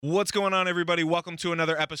What's going on, everybody? Welcome to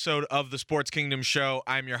another episode of the Sports Kingdom Show.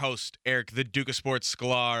 I'm your host, Eric, the Duke of Sports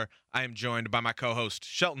Sklar. I am joined by my co-host,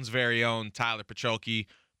 Shelton's very own Tyler Pacholke.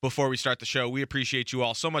 Before we start the show, we appreciate you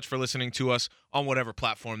all so much for listening to us on whatever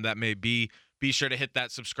platform that may be. Be sure to hit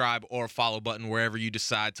that subscribe or follow button wherever you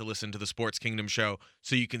decide to listen to the Sports Kingdom Show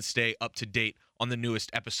so you can stay up to date on the newest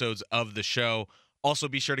episodes of the show. Also,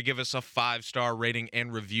 be sure to give us a 5-star rating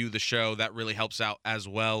and review the show. That really helps out as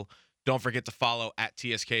well. Don't forget to follow at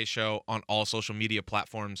TSK Show on all social media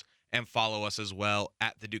platforms and follow us as well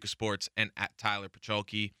at The Duke of Sports and at Tyler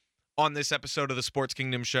Pacholke. On this episode of the Sports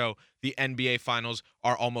Kingdom Show, the NBA Finals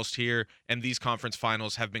are almost here, and these conference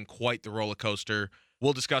finals have been quite the roller coaster.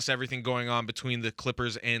 We'll discuss everything going on between the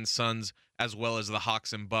Clippers and Suns, as well as the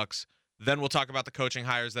Hawks and Bucks. Then we'll talk about the coaching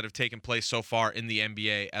hires that have taken place so far in the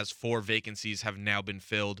NBA, as 4 vacancies have now been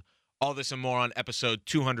filled. All this and more on episode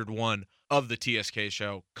 201 of the TSK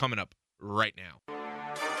Show, coming up right now.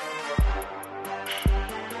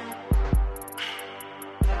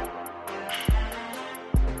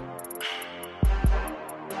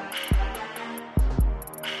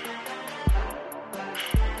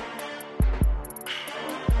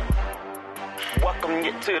 Welcome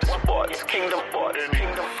you to the Sports Kingdom. Welcome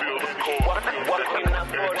you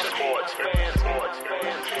for the sports fans.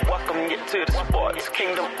 Welcome you to the Sports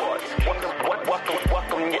Kingdom.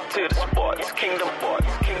 Welcome you to the Sports Kingdom.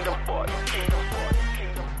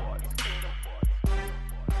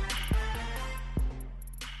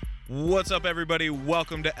 What's up, everybody?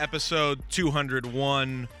 Welcome to episode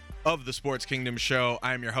 201 of the Sports Kingdom Show.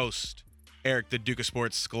 I am your host, Eric, the Duke of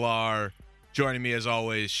Sports Sklar. Joining me, as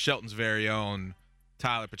always, Shelton's very own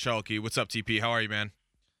Tyler Pacholke. What's up, TP? How are you, man?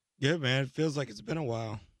 Good, man. It feels like it's been a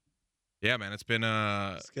while. Yeah, man. It's been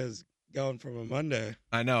It's because going from a Monday.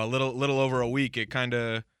 I know, a little over a week. It kind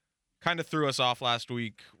of threw us off last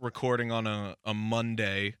week, recording on a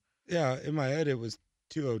Monday. Yeah, in my head it was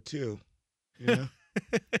 2:02. You know,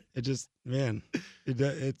 it just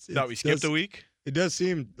Thought we skipped a week. It does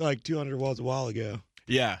seem like 200 was a while ago.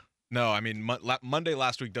 Yeah. No, I mean, Monday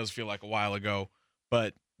last week does feel like a while ago,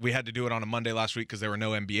 but we had to do it on a Monday last week because there were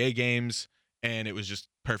no NBA games, and it was just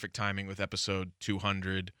perfect timing with episode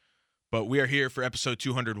 200. But we are here for episode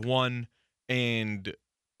 201, and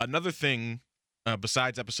another thing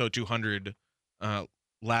besides episode 200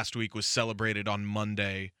 last week was celebrated on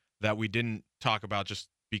Monday that we didn't talk about just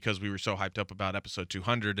because we were so hyped up about episode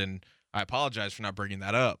 200, and I apologize for not bringing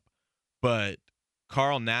that up. But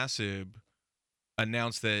Carl Nassib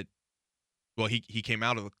announced that, well, he came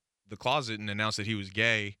out of the closet and announced that he was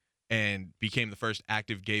gay and became the first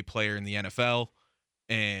active gay player in the NFL.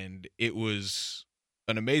 And it was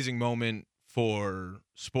an amazing moment for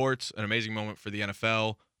sports, an amazing moment for the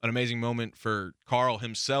NFL, an amazing moment for Carl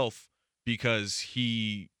himself, because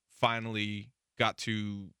he finally got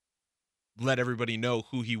to let everybody know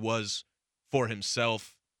who he was for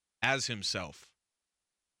himself as himself.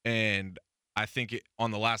 And I think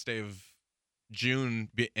on the last day of June,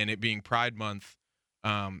 and it being Pride Month,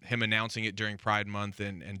 him announcing it during Pride Month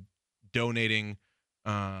and donating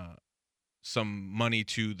some money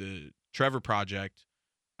to the Trevor Project,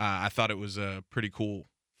 I thought it was pretty cool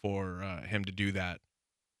for him to do that.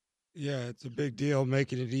 Yeah, it's a big deal,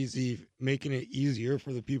 making it easier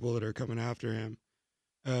for the people that are coming after him,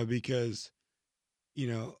 because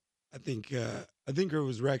I think it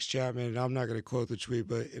was Rex Chapman, and I'm not going to quote the tweet,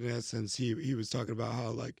 but in essence, he was talking about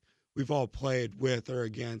how, like, we've all played with or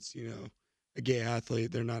against, a gay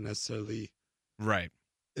athlete. They're not necessarily right.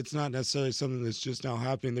 It's not necessarily something that's just now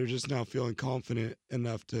happening. They're just now feeling confident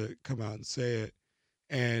enough to come out and say it.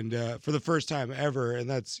 And for the first time ever, and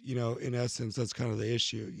that's, in essence, that's kind of the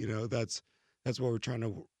issue. That's what we're trying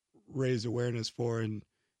to raise awareness for and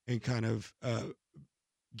kind of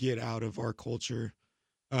get out of our culture.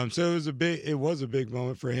 So it was a big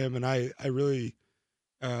moment for him. And I really,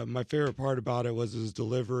 my favorite part about it was his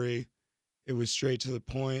delivery. It was straight to the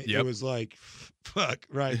point. Yep. It was like, fuck,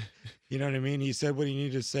 right. You know what I mean? He said what he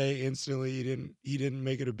needed to say instantly. He didn't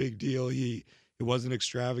make it a big deal. It wasn't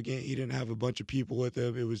extravagant. He didn't have a bunch of people with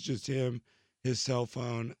him. It was just him, his cell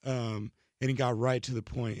phone. And he got right to the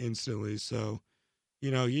point instantly. So,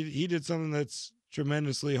 he did something that's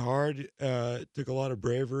tremendously hard. Took a lot of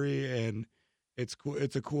bravery, and it's cool.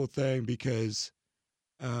 It's a cool thing because,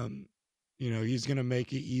 he's going to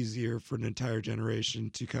make it easier for an entire generation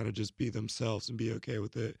to kind of just be themselves and be okay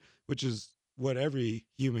with it, which is what every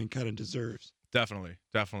human kind of deserves. Definitely.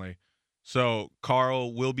 So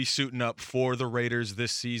Carl will be suiting up for the Raiders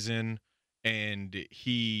this season, and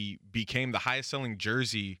he became the highest selling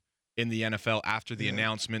jersey in the NFL after the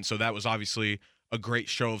announcement. So that was obviously a great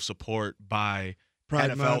show of support by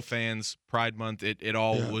Pride NFL Month fans, Pride Month. It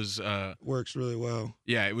all Yeah. was. works really well.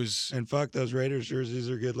 Yeah, it was. And fuck, those Raiders jerseys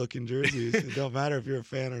are good looking jerseys. It don't matter if you're a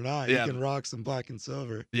fan or not. Yeah. You can rock some black and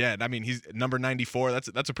silver. Yeah, I mean he's number 94.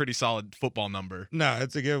 That's a pretty solid football number. No,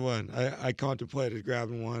 it's a good one. I contemplated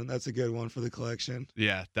grabbing one. That's a good one for the collection.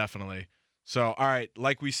 Yeah, definitely. So, all right,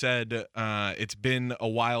 like we said, it's been a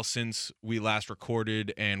while since we last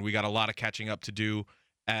recorded, and we got a lot of catching up to do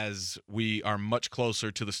as we are much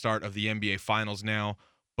closer to the start of the NBA Finals now.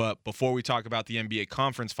 But before we talk about the NBA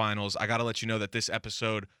Conference Finals, I got to let you know that this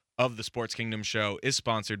episode of the Sports Kingdom Show is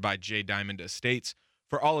sponsored by J Diamond Estates.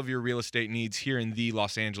 For all of your real estate needs here in the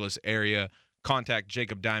Los Angeles area, contact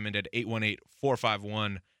Jacob Diamond at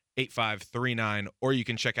 818-451-8539, or you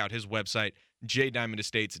can check out his website,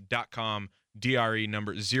 jdiamondestates.com, DRE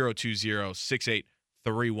number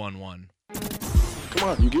 020-68311. Come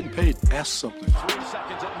on, you're getting paid. Ask something. 3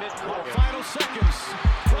 seconds at midcourt. Final seconds.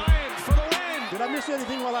 Bryant for the win. Did I miss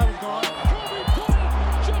anything while I was gone? Kobe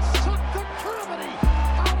Bryant just sucked the gravity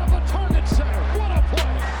out of the target center. What a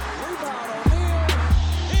play. Rebound O'Neal.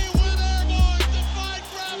 He went airborne, defied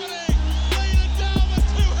gravity, laid it down with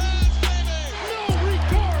 2 hands, baby. No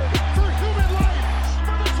regard for human life.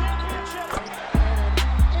 For the championship. And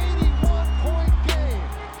an 81-point game.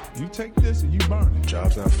 You take this and you burn it.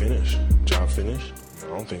 Job's not finished. Job finished? I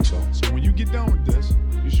don't think so. So when you get done with this,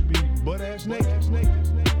 you should be butt-ass naked.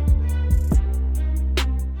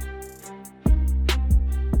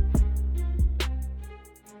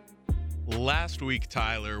 Last week,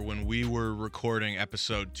 Tyler, when we were recording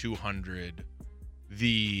episode 200,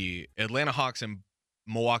 the Atlanta Hawks and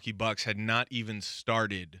Milwaukee Bucks had not even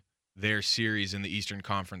started their series in the Eastern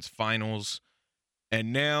Conference Finals.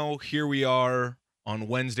 And now here we are on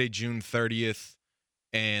Wednesday, June 30th,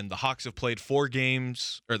 and the Hawks have played 4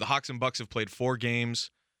 games, or the Hawks and Bucks have played 4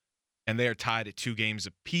 games, and they are tied at 2 games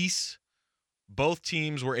apiece. Both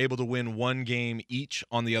teams were able to win 1 game each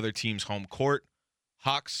on the other team's home court.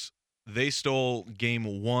 Hawks, they stole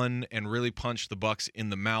game 1 and really punched the Bucks in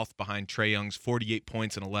the mouth behind Trae Young's 48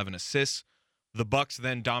 points and 11 assists. The Bucks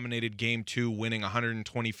then dominated game 2, winning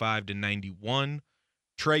 125-91.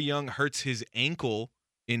 Trae Young hurts his ankle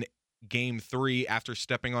in game 3 after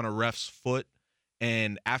stepping on a ref's foot.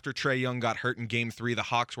 And after Trae Young got hurt in game 3, the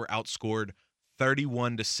Hawks were outscored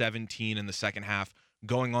 31-17 in the second half,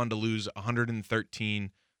 going on to lose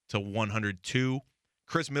 113-102.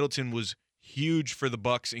 Chris Middleton was huge for the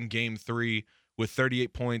Bucks in game 3 with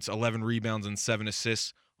 38 points, 11 rebounds, and 7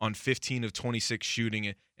 assists on 15 of 26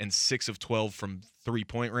 shooting and 6 of 12 from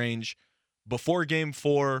three-point range. Before game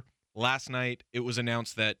 4 last night, it was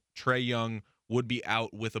announced that Trae Young would be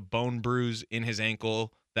out with a bone bruise in his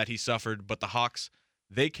ankle that he suffered, but the Hawks,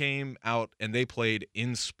 they came out and they played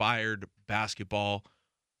inspired basketball.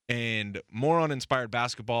 And more on inspired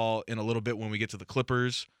basketball in a little bit when we get to the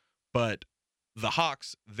Clippers. But the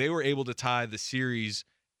Hawks, they were able to tie the series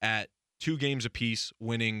at 2 games apiece,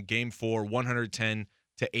 winning game 4,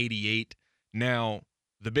 110-88. Now,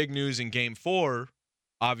 the big news in game 4,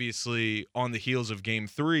 obviously on the heels of game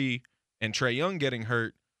 3 and Trae Young getting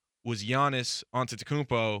hurt, was Giannis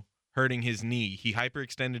Antetokounmpo hurting his knee. He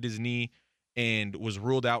hyperextended his knee and was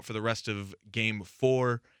ruled out for the rest of game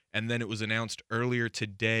 4. And then it was announced earlier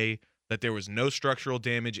today that there was no structural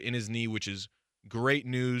damage in his knee, which is great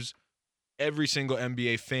news. Every single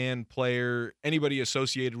NBA fan, player, anybody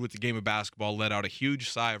associated with the game of basketball let out a huge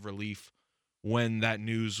sigh of relief when that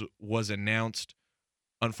news was announced.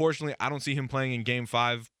 Unfortunately, I don't see him playing in game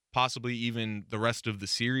 5, possibly even the rest of the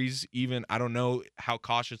series. Even I don't know how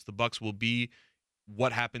cautious the Bucks will be.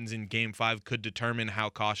 What happens in game 5 could determine how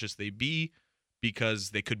cautious they be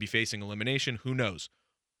because they could be facing elimination. Who knows?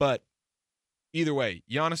 But either way,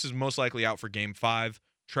 Giannis is most likely out for game 5.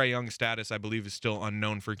 Trae Young's status, I believe, is still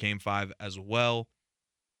unknown for game 5 as well.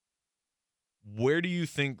 Where do you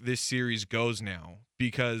think this series goes now?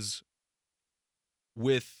 Because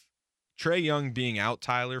with Trae Young being out,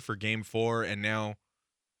 Tyler, for game 4, and now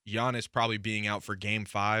Giannis probably being out for game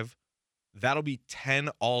 5, that'll be 10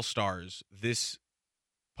 All-Stars this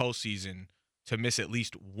postseason to miss at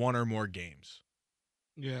least 1 or more games.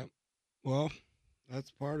 Yeah. Well,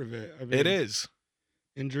 that's part of it. I mean, It is.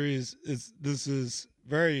 Injuries this is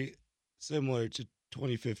very similar to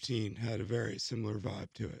 2015, had a very similar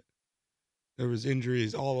vibe to it. There was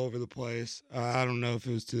injuries all over the place. I don't know if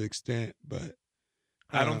it was to the extent, but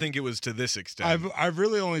I don't think it was to this extent. I've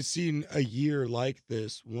really only seen a year like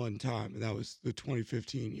this one time, and that was the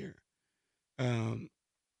 2015 year. I'm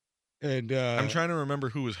trying to remember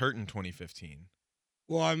who was hurt in 2015.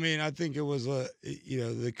 Well, I mean, I think it was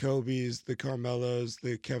the Kobe's, the Carmelos,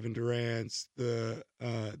 the Kevin Durant's, the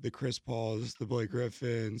Chris Pauls, the Blake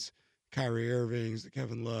Griffins, Kyrie Irvings, the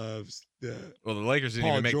Kevin Loves, the Well, the Lakers didn't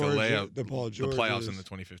Paul even make George, the layup, the Paul the playoffs in Georges. the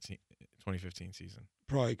 2015 season.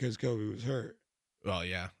 Probably because Kobe was hurt. Well,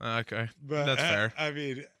 yeah. Okay. But That's fair. I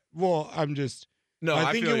mean, well, I'm just. No,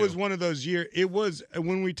 I think feel it was you. one of those years. It was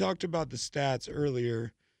when we talked about the stats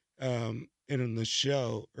earlier, in the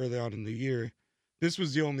show early on in the year. This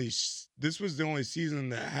was the only season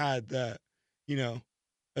that had that,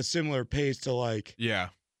 a similar pace to like Yeah.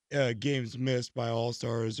 games missed by All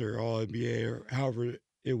Stars or All NBA or however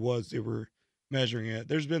it was they were measuring it.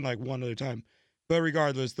 There's been like one other time, but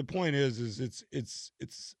regardless, the point is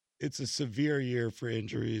it's a severe year for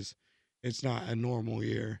injuries. It's not a normal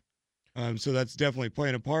year. So that's definitely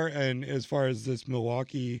playing a part. And as far as this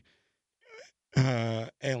Milwaukee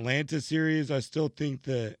Atlanta series, I still think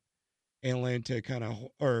that Atlanta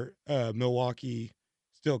Milwaukee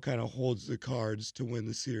still kind of holds the cards to win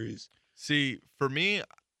the series. See, for me,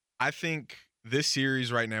 I think this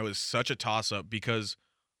series right now is such a toss-up because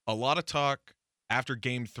a lot of talk after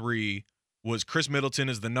Game 3 was Chris Middleton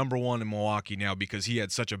is the number one in Milwaukee now because he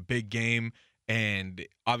had such a big game, and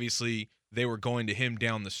obviously they were going to him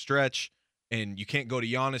down the stretch, and you can't go to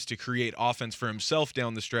Giannis to create offense for himself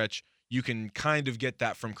down the stretch. You can kind of get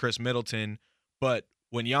that from Chris Middleton, but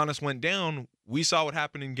when Giannis went down, we saw what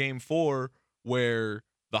happened in Game 4 where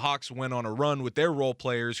the Hawks went on a run with their role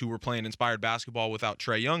players who were playing inspired basketball without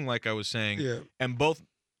Trae Young, like I was saying. Yeah. And both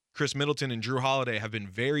Chris Middleton and Drew Holiday have been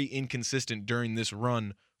very inconsistent during this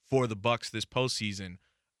run for the Bucks this postseason.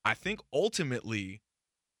 I think ultimately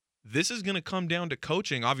this is going to come down to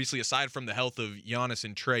coaching, obviously aside from the health of Giannis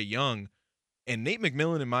and Trae Young. And Nate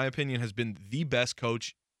McMillan, in my opinion, has been the best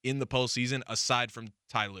coach in the postseason aside from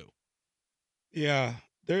Ty Lue. Yeah.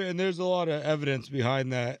 There's a lot of evidence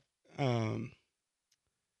behind that. And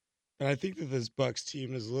I think that this Bucks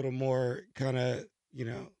team is a little more kind of,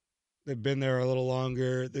 they've been there a little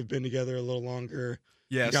longer. They've been together a little longer.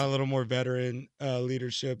 Yes. They've got a little more veteran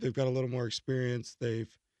leadership. They've got a little more experience. They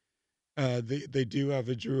do have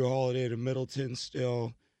a Drew Holiday to Middleton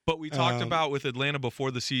still. But we talked about with Atlanta before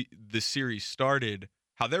the series started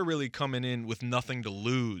how they're really coming in with nothing to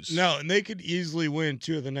lose. No, and they could easily win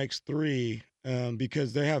 2 of the next 3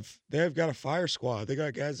 because they have got a fire squad. They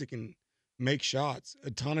got guys that can make shots, a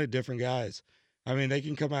ton of different guys. I mean, they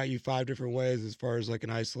can come at you 5 different ways as far as like an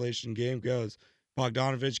isolation game goes.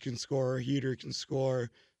 Bogdanovich can score, Heater can score,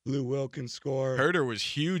 Lou Will can score. Herter was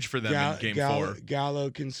huge for them in Game 4. Gallo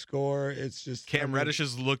can score. It's just Cam Reddish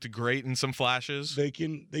has looked great in some flashes. They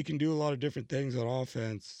can do a lot of different things on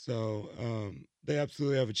offense. So they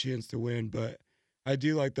absolutely have a chance to win. But I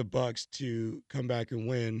do like the Bucks to come back and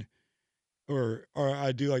win, or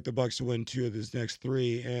I do like the Bucks to win 2 of his next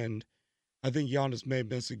 3. And I think Giannis may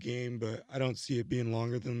miss a game, but I don't see it being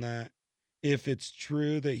longer than that. If it's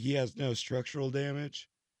true that he has no structural damage.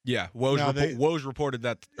 Yeah, Woj reported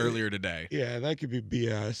that earlier today. Yeah, that could be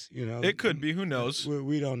BS. It could be. Who knows?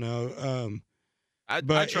 We don't know. I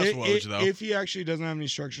trust Woj though. If he actually doesn't have any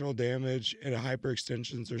structural damage, and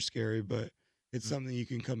hyperextensions are scary, but it's something you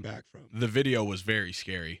can come back from. The video was very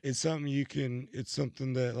scary. It's something It's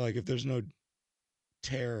something that like if there's no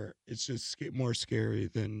tear, it's just more scary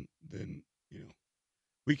than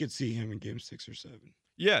we could see him in Game 6 or 7.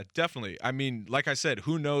 Yeah, definitely. I mean, like I said,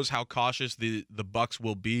 who knows how cautious the Bucks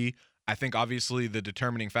will be. I think obviously the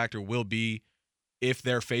determining factor will be if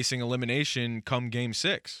they're facing elimination come Game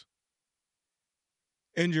 6.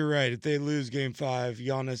 And you're right. If they lose Game 5,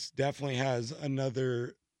 Giannis definitely has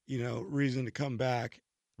another, reason to come back.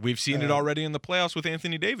 We've seen it already in the playoffs with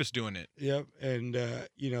Anthony Davis doing it. Yep. And,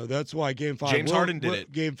 that's why Game 5. James Harden did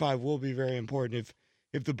it. Game 5 will be very important.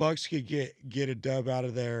 If the Bucks could get a dub out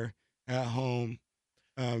of there at home,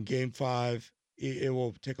 Game 5, it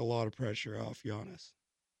will take a lot of pressure off Giannis.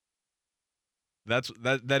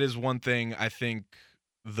 That is one thing I think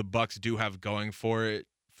the Bucks do have going for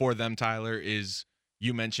them, Tyler, is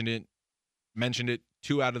you mentioned it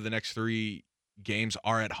 2 out of the next 3 games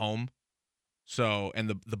are at home. So, and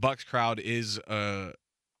the Bucks crowd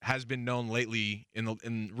has been known lately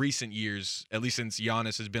in recent years, at least since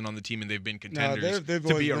Giannis has been on the team and they've been contenders, they've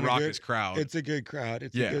to be a been raucous crowd. It's a good crowd.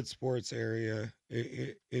 It's a good sports area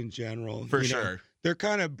in general. For sure. They're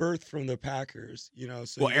kind of birthed from the Packers,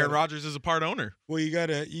 So Aaron Rodgers is a part owner. Well, you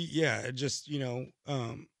gotta,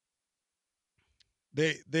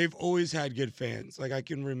 they've always had good fans. Like I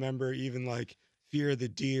can remember even like Fear the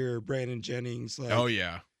Deer, Brandon Jennings. Like, oh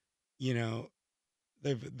yeah,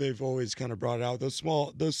 they've always kind of brought it out.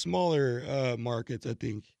 Those smaller markets, I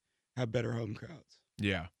think, have better home crowds.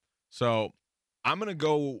 Yeah. So I'm gonna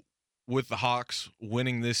go with the Hawks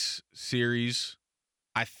winning this series.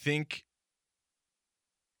 I think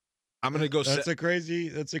I'm gonna go. That's a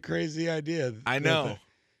crazy idea. I know.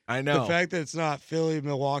 The fact that it's not Philly,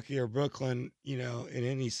 Milwaukee, or Brooklyn, in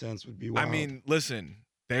any sense would be wild. I mean, listen,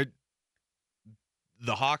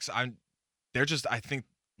 the Hawks. They're just, I think,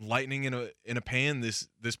 lightning in a pan this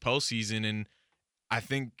postseason, and I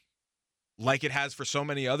think, like it has for so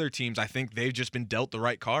many other teams, I think they've just been dealt the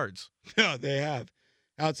right cards. No, they have.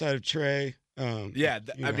 Outside of Trey. I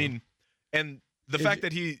mean, and the fact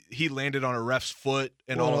that he landed on a ref's foot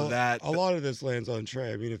and all of that. A lot of this lands on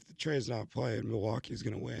Trey. I mean, if Trey's not playing, Milwaukee's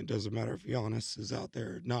going to win. Doesn't matter if Giannis is out there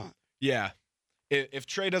or not. Yeah. If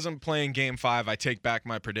Trey doesn't play in Game 5, I take back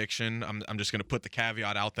my prediction. I'm just going to put the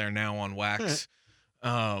caveat out there now on wax.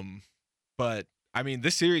 But I mean,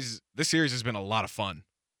 this series has been a lot of fun.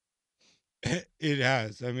 It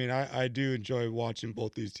has. I mean, I do enjoy watching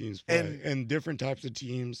both these teams play, and different types of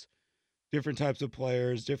teams, different types of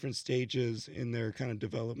players, different stages in their kind of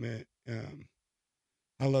development.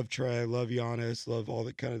 I love Trey, I love Giannis, love all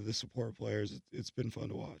the kind of the support players. It's been fun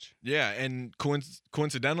to watch. Yeah, and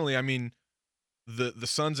coincidentally, I mean, the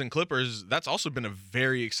Suns and Clippers, that's also been a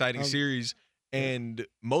very exciting series. And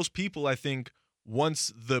most people, I think,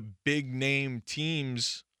 once the big name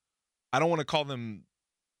teams, I don't want to call them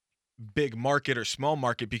big market or small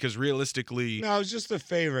market, because realistically, no, it was just the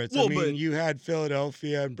favorites. Well, I mean, but you had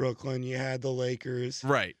Philadelphia and Brooklyn, you had the Lakers,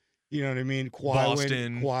 right? You know what I mean?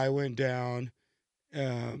 Kawhi went down.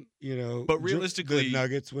 But realistically, the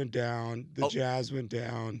Nuggets went down, the Jazz went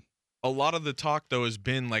down. A lot of the talk though has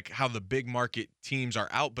been like how the big market teams are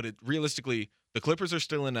out, but realistically, the Clippers are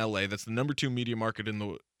still in LA. That's the number 2 media market in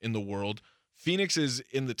the world. Phoenix is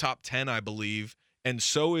in the top 10, I believe, and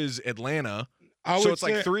so is Atlanta. So it's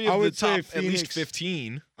like 3 of the top at least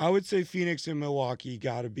 15. I would say Phoenix and Milwaukee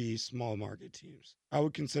got to be small market teams. I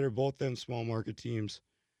would consider both them small market teams.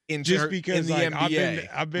 Just because in the NBA.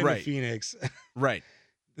 I've been to Phoenix. Right.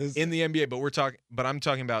 In the NBA, but I'm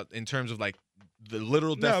talking about in terms of like the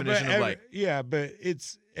literal definition of but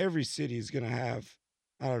it's every city is going to have,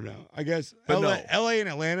 I don't know. I guess but LA and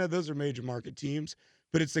Atlanta, those are major market teams,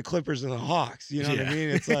 but it's the Clippers and the Hawks, you know what I mean?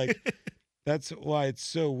 It's like that's why it's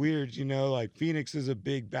so weird, like Phoenix is a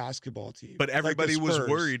big basketball team. But everybody was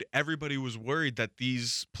worried. Everybody was worried that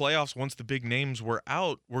these playoffs, once the big names were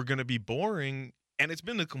out, were going to be boring. And it's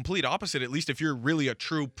been the complete opposite, at least if you're really a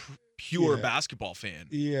true, pure basketball fan.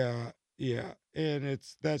 Yeah. And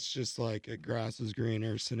that's just like a grass is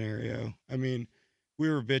greener scenario. I mean, we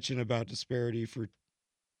were bitching about disparity for,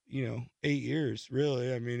 8 years,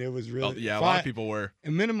 really. I mean, it was really a lot of people were.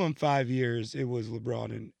 A minimum 5 years, it was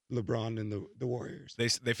LeBron and the Warriors.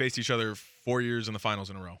 They faced each other 4 years in the finals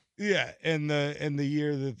in a row. Yeah, and the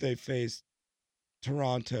year that they faced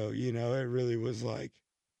Toronto, it really was like,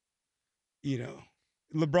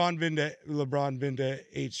 LeBron been to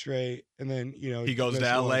 8 straight, and then he goes to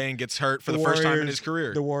LA and gets hurt for the first time in his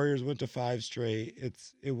career. The Warriors went to 5 straight.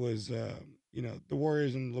 It was the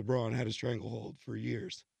Warriors and LeBron had a stranglehold for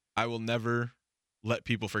years. I will never let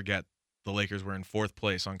people forget the Lakers were in 4th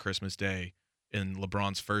place on Christmas Day in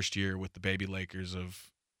LeBron's first year with the baby Lakers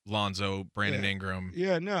of Lonzo, Brandon Ingram,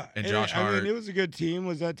 and Josh Hart. I mean, it was a good team.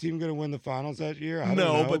 Was that team going to win the finals that year? I don't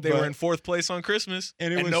know, know, but they were in 4th place on Christmas,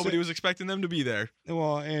 and nobody was expecting them to be there.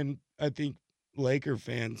 Well, and I think Laker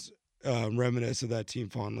fans reminisce of that team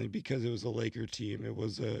fondly because it was a Laker team. It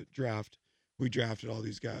was a draft. We drafted all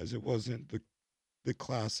these guys. It wasn't the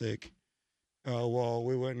classic.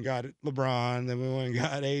 We went and got LeBron, then we went and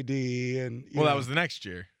got AD, and that was the next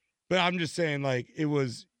year. But I'm just saying, like, it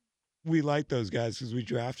was. We liked those guys because we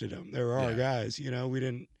drafted them. They were our guys, We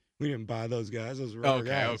didn't buy those guys. Those were our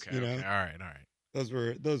guys. Okay. All right.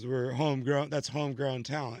 Those were homegrown. That's homegrown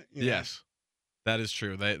talent. Yes, that is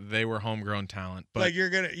true. They were homegrown talent. But like you're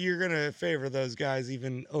gonna favor those guys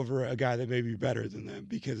even over a guy that may be better than them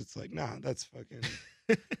because it's like, nah, that's fucking.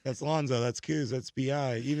 That's Lonzo. That's Kuz. That's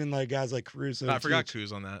Bi. Even like guys like Caruso. I forgot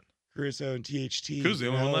Kuz on that. Caruso and THT. Kuz the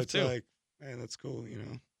only one left too. Like, man, that's cool.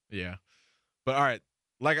 Yeah, but all right.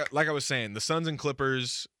 Like I was saying, the Suns and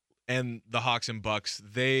Clippers and the Hawks and Bucks,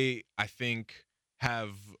 they, I think,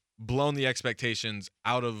 have blown the expectations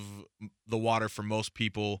out of the water for most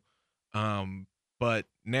people. But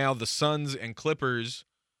now the Suns and Clippers,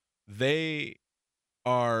 they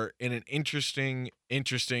are in an interesting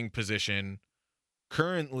position.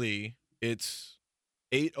 Currently, it's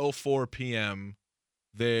 8:04 p.m.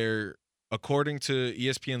 They're, according to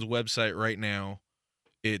ESPN's website right now,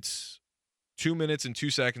 it's 2 minutes and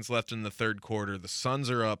 2 seconds left in the third quarter. The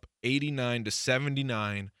Suns are up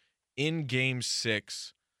 89-79 in Game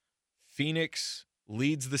 6. Phoenix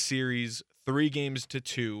leads the series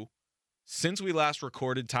 3-2. Since we last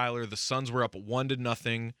recorded, Tyler, the Suns were up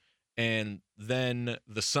 1-0, And then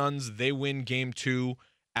the Suns, they win game 2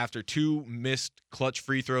 after 2 missed clutch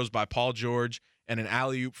free throws by Paul George and an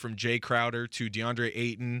alley-oop from Jay Crowder to DeAndre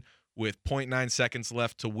Ayton with 0.9 seconds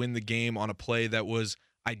left to win the game on a play that was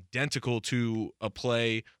identical to a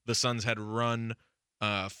play the Suns had run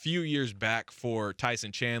a few years back for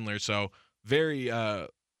Tyson Chandler. So very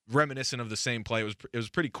reminiscent of the same play. It was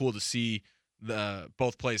pretty cool to see the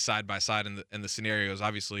both plays side by side in the scenarios.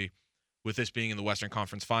 Obviously, with this being in the Western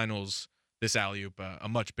Conference Finals, this alley-oop a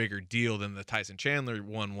much bigger deal than the Tyson Chandler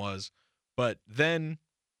one was. But then,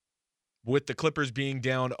 with the Clippers being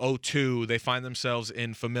down 0-2, they find themselves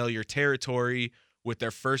in familiar territory with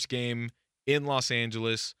their first game in Los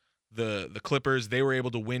Angeles. The Clippers, they were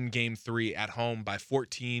able to win Game 3 at home by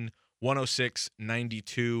 14,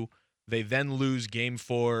 106-92. They then lose Game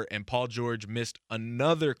 4, and Paul George missed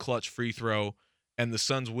another clutch free throw, and the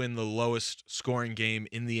Suns win the lowest scoring game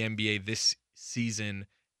in the NBA this season,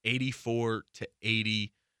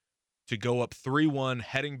 84-80, to go up 3-1,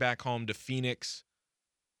 heading back home to Phoenix.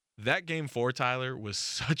 That Game 4, Tyler, was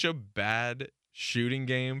such a bad shooting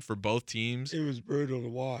game for both teams. It was brutal to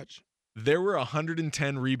watch. There were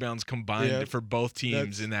 110 rebounds combined for both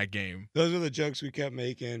teams in that game. Those are the jokes we kept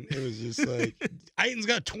making. It was just like, Ayton's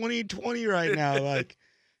got 20-20 right now. Like,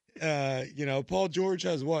 Paul George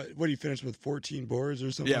has what? What did he finish with? 14 boards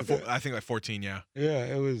or something? Yeah, I think like 14. Yeah. Yeah,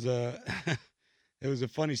 it was. It was a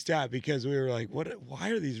funny stat because we were like, "What? Why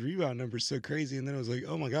are these rebound numbers so crazy?" And then it was like,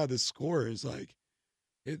 "Oh my God, this score is like."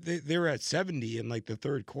 They were at 70 in like the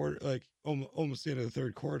third quarter, like almost the end of the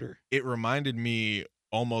third quarter. It reminded me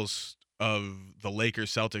almost of the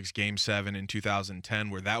Lakers-Celtics Game 7 in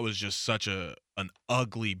 2010, where that was just such an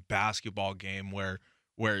ugly basketball game where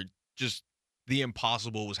just the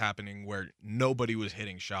impossible was happening, where nobody was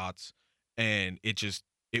hitting shots, and it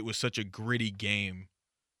was such a gritty game.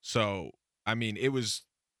 So, I mean,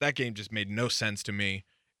 that game just made no sense to me.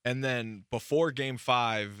 And then before Game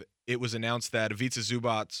 5, it was announced that Ivica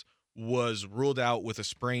Zubac was ruled out with a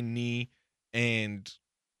sprained knee. And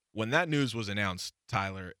when that news was announced,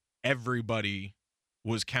 Tyler, everybody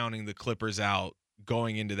was counting the Clippers out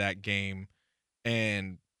going into that game.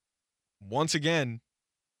 And once again,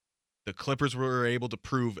 the Clippers were able to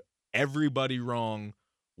prove everybody wrong,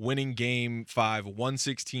 winning Game 5,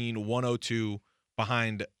 116-102,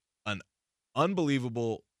 behind an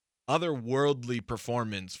unbelievable, otherworldly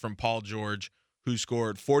performance from Paul George, who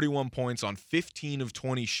scored 41 points on 15 of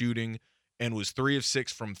 20 shooting and was 3 of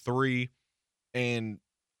 6 from 3. And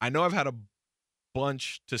I know I've had a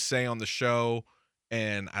bunch to say on the show,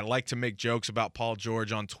 and I like to make jokes about Paul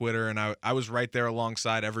George on Twitter, and I was right there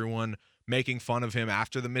alongside everyone making fun of him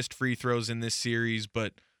after the missed free throws in this series.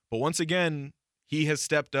 But once again, he has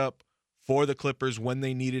stepped up for the Clippers when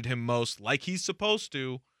they needed him most, like he's supposed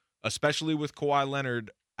to, especially with Kawhi Leonard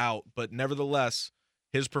out. But nevertheless,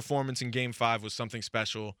 his performance in Game 5 was something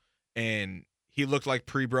special, and he looked like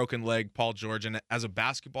pre-broken leg Paul George. And as a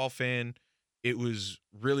basketball fan, it was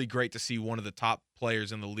really great to see one of the top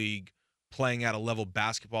players in the league playing at a level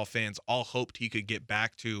basketball fans all hoped he could get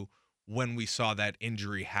back to when we saw that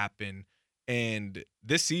injury happen. And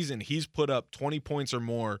this season, he's put up 20 points or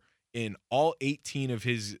more in all 18 of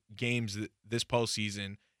his games this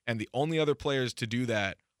postseason. And the only other players to do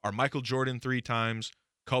that are Michael Jordan 3 times,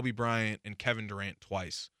 Kobe Bryant, and Kevin Durant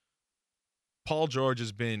twice. Paul George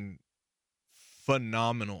has been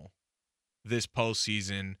phenomenal this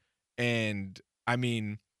postseason. And, I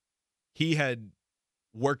mean, he had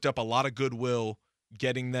worked up a lot of goodwill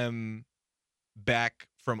getting them back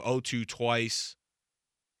from 0-2 twice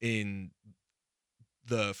in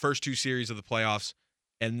the first 2 series of the playoffs.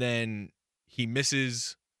 And then he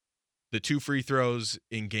misses the 2 free throws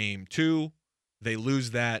in Game 2. They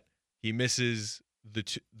lose that. He misses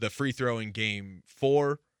the free throw in Game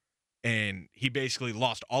 4. And he basically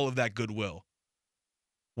lost all of that goodwill.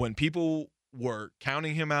 When people were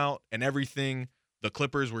counting him out and everything, the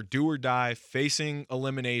Clippers were do or die, facing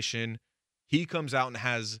elimination. He comes out and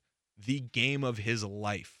has the game of his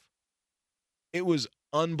life. It was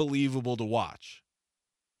unbelievable to watch.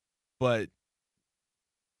 But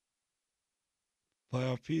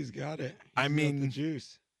Playoff P's got it. I mean, got the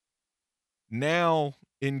juice. Now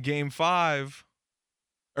in Game 5,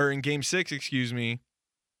 or in Game 6, excuse me,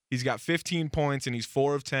 he's got 15 points and he's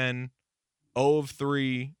 4 of 10, 0 of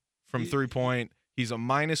 3 from 3-point. He's a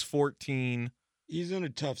minus 14. He's in a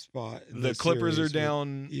tough spot. The Clippers are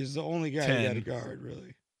down. He's the only guy 10. you got to guard,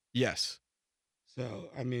 really. Yes. So,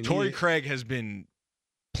 I mean, Torrey Craig has been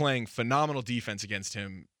playing phenomenal defense against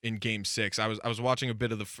him in Game 6. I was watching a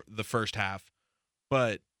bit of the first half,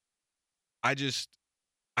 but I just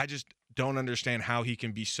don't understand how he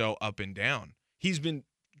can be so up and down. He's been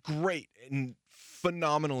great and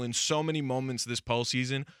phenomenal in so many moments this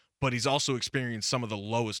postseason, but he's also experienced some of the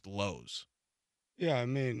lowest lows. Yeah, I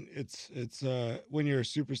mean, it's when you're a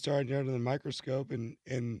superstar and you're under the microscope and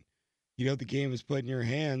the game is put in your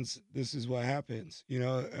hands, this is what happens.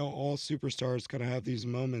 All superstars kind of have these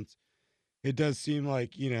moments. It does seem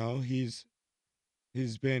like, he's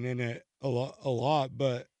been in it a lot,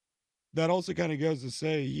 but that also kind of goes to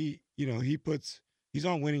say he's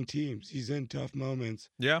on winning teams. He's in tough moments.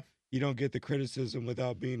 Yeah. You don't get the criticism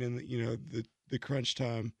without being in the crunch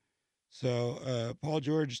time. So Paul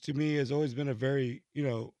George to me has always been a very,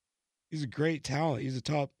 he's a great talent. He's a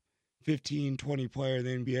top 15, 20 player in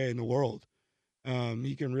the NBA in the world.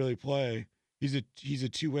 He can really play. He's a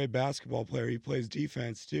two-way basketball player. He plays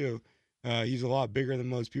defense too. He's a lot bigger than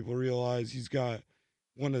most people realize. He's got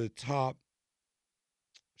one of the top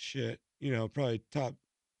probably top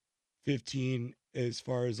 15 as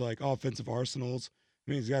far as like offensive arsenals.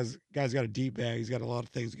 I mean, this guy's got a deep bag. He's got a lot of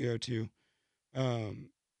things to go to.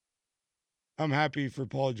 I'm happy for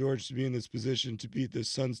Paul George to be in this position to beat this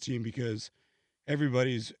Suns team because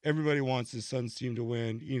everybody wants the Suns team to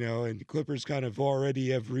win, and the Clippers kind of already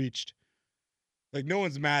have reached. Like, no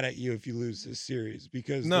one's mad at you if you lose this series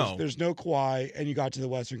because there's no Kawhi and you got to the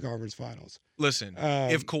Western Conference Finals. Listen,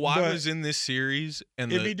 if Kawhi was in this series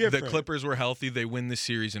and the Clippers were healthy, they win this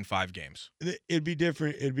series in 5 games. It'd be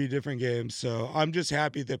different. It'd be different games. So I'm just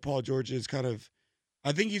happy that Paul George is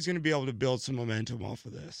I think he's going to be able to build some momentum off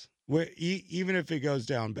of this, even if it goes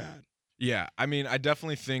down bad. Yeah, I mean, I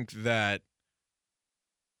definitely think that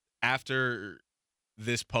after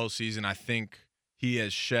this postseason, I think he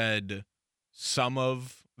has shed some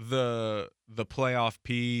of the playoff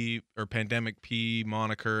P or pandemic P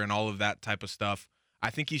moniker and all of that type of stuff. I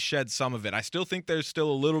think he shed some of it. I still think there's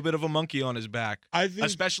still a little bit of a monkey on his back,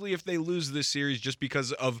 especially if they lose this series just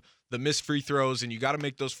because of the missed free throws, and you got to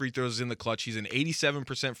make those free throws in the clutch. He's an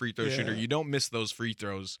 87% free throw shooter. You don't miss those free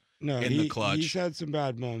throws in the clutch. He's had some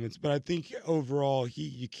bad moments, but I think overall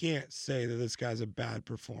you can't say that this guy's a bad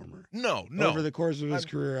performer. No. Over the course of his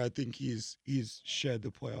career, I think he's shed the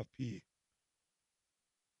playoff P.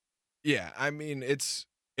 Yeah, I mean, it's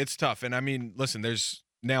tough. And I mean, listen, there's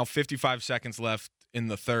now 55 seconds left in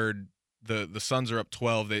the third. The Suns are up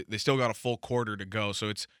 12. They still got a full quarter to go. So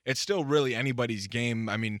it's still really anybody's game.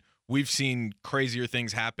 I mean, we've seen crazier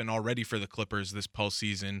things happen already for the Clippers this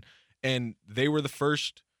postseason, and they were the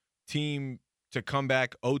first team to come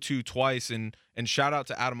back 0-2 twice. And shout out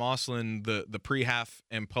to Adam Oslin, the pre-half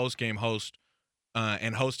and post-game host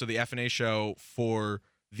and host of the FNA show for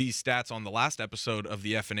these stats on the last episode of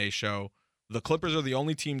the FNA show. The Clippers are the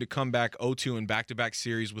only team to come back 0-2 in back-to-back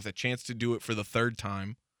series with a chance to do it for the third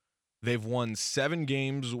time. They've won 7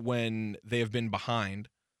 games when they have been behind,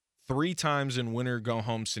 3 times in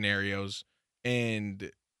winner-go-home scenarios.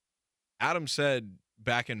 And Adam said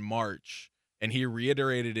back in March, and he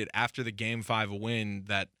reiterated it after the Game 5 win,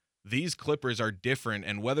 that these Clippers are different,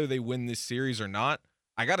 and whether they win this series or not,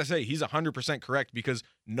 I got to say, he's 100% correct because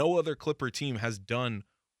no other Clipper team has done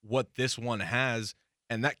what this one has,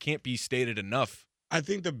 and that can't be stated enough. I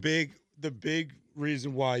think the big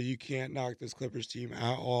reason why you can't knock this Clippers team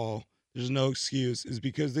at all, there's no excuse, is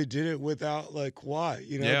because they did it without like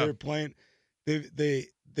Kawhi. They're playing.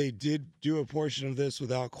 They did do a portion of this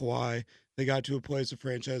without Kawhi. They got to a place the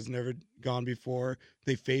franchise has never gone before.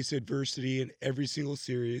 They face adversity in every single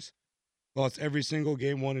series. Lost every single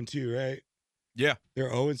game 1 and 2, right? Yeah. They're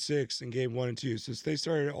 0-6 in game 1 and 2. So they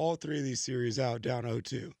started all 3 of these series out down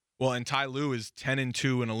 0-2. Well, and Ty Lue is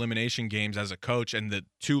 10-2 in elimination games as a coach, and the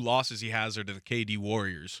 2 losses he has are to the KD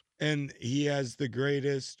Warriors. And he has the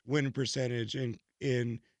greatest win percentage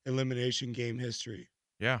in elimination game history.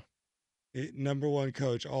 Yeah. Number 1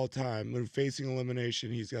 coach all time. When facing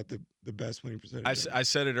elimination, he's got the best winning percentage. I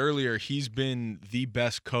said it earlier. He's been the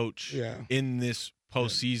best coach in this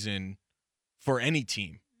postseason for any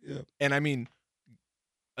team. Yeah. And I mean,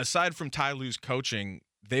 aside from Ty Lue's coaching,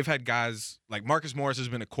 they've had guys like Marcus Morris has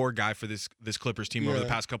been a core guy for this Clippers team over the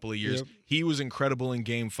past couple of years. Yep. He was incredible in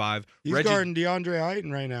Game 5. He's guarding DeAndre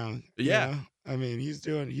Ayton right now. Yeah. I mean, he's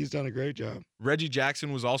done a great job. Reggie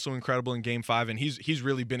Jackson was also incredible in Game 5, and he's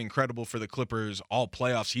really been incredible for the Clippers all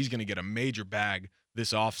playoffs. He's going to get a major bag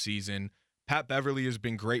this offseason. Pat Beverly has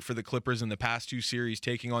been great for the Clippers in the past 2 series,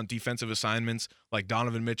 taking on defensive assignments like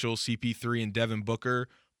Donovan Mitchell, CP3, and Devin Booker.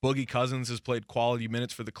 Boogie Cousins has played quality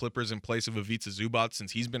minutes for the Clippers in place of Ivica Zubac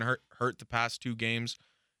since he's been hurt the past 2 games.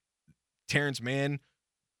 Terrence Mann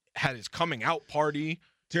had his coming out party.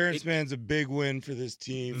 Terrence Mann's a big win for this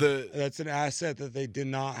team. That's an asset that they did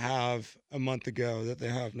not have a month ago that they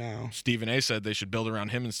have now. Stephen A. said they should build around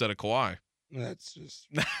him instead of Kawhi. That's just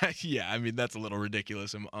Yeah, I mean that's a little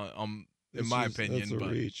ridiculous in my opinion, that's a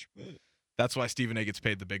but reach. But that's why Stephen A gets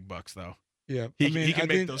paid the big bucks, though. yeah, He- I mean, he can I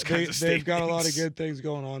make think those kinds of they've got a lot of statements. good things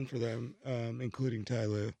going on for them, including Ty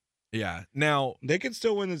Lue. Yeah. Now, They can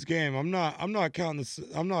still win this game. I'm not counting this.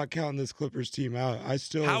 I'm not counting this Clippers team out. I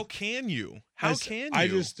still. how can you? How can you? I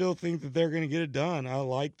just still think that they're going to get it done. I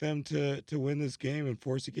like them to win this game and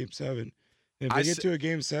force a game 7. If I they get s- to a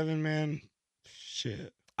game 7, man,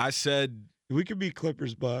 shit, I said we could beat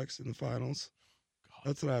Clippers Bucks in the finals.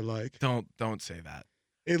 That's what I like. don't say that.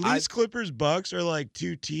 At least Clippers Bucks are like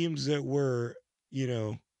two teams that were, you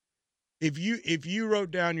know, if you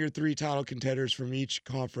wrote down your 3 title contenders from each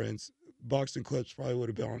conference, Bucks and Clips probably would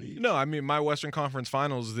have been on each. No, I mean my Western Conference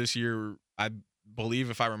Finals this year. I believe,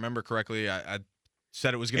 if I remember correctly, I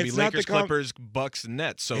said it was going to It's be not the Lakers, Clippers, Bucks, and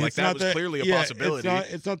Nets. So like It's that not was the- clearly a yeah, possibility.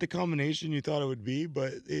 It's not the combination you thought it would be,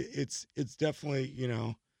 but it's definitely, you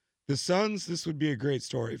know, the Suns. This would be a great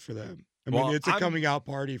story for them. I mean, Well, it's a I'm- coming out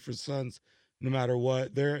party for Suns, no matter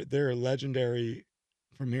what. They're legendary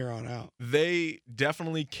from here on out. They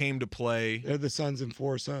definitely came to play. They're the Suns and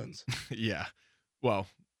 4 Suns. Yeah. Well,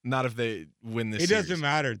 not if they win this. It series. doesn't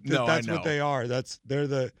matter. No, That's I what know. they are. They're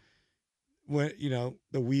the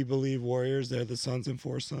We Believe Warriors. They're the Suns and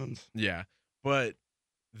 4 Suns. Yeah, but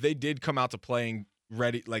they did come out to playing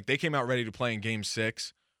ready. Like they came out ready to play in Game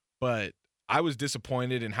 6, but I was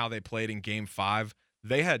disappointed in how they played in Game 5.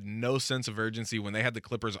 They had no sense of urgency when they had the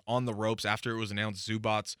Clippers on the ropes after it was announced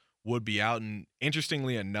Zubats would be out. And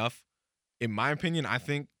interestingly enough, in my opinion, I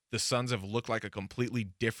think the Suns have looked like a completely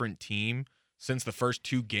different team since the first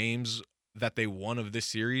 2 games that they won of this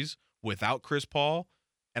series without Chris Paul.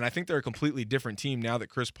 And I think they're a completely different team now that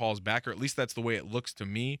Chris Paul's back, or at least that's the way it looks to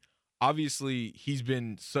me. Obviously, he's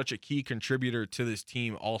been such a key contributor to this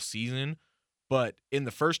team all season. But in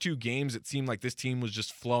the first 2 games, it seemed like this team was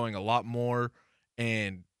just flowing a lot more.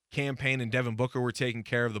 And Campaign and Devin Booker were taking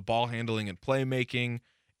care of the ball handling and playmaking.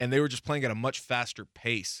 And they were just playing at a much faster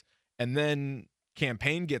pace. And then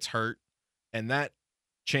Campaign gets hurt. And that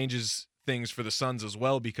changes things for the Suns as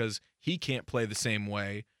well because he can't play the same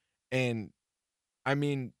way. And I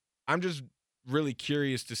mean, I'm just really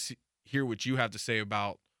curious to hear what you have to say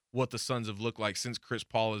about what the Suns have looked like since Chris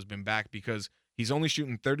Paul has been back, because he's only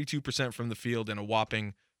shooting 32% from the field and a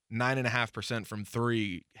whopping 9.5% from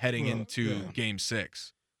 3 heading Well, into yeah. Game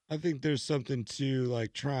 6. I think there's something to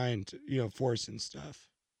like trying to, forcing stuff.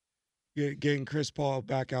 Getting Chris Paul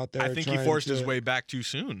back out there. I think he trying forced his to- way back too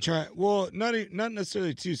soon. not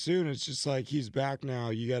necessarily too soon. It's just like he's back now.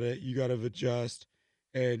 You gotta adjust,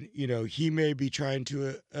 and he may be trying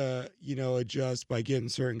to adjust by getting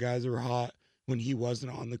certain guys that were hot when he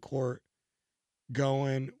wasn't on the court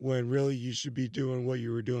going, when really you should be doing what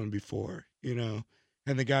you were doing before.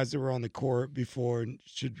 And the guys that were on the court before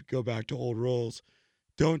should go back to old rules.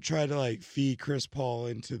 Don't try to like feed Chris Paul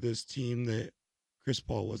into this team that Chris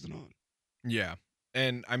Paul wasn't on. Yeah.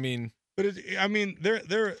 And I mean, But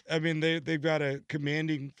they've got a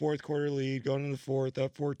commanding fourth quarter lead going into the fourth,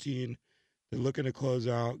 up 14. They're looking to close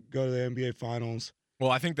out, go to the NBA Finals. well,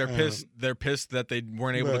 I think they're pissed. They're pissed that they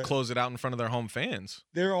weren't able to but- close it out in front of their home fans.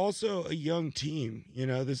 They're also a young team.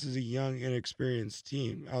 This is a young, inexperienced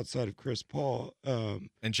team outside of Chris Paul. And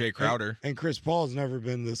Jay Crowder. And Chris Paul's never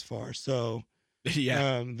been this far. So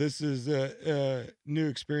Yeah. this is new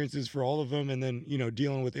experiences for all of them. And then,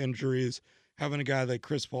 dealing with injuries, having a guy like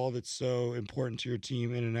Chris Paul that's so important to your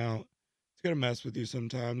team in and out, it's going to mess with you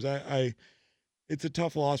sometimes. It's a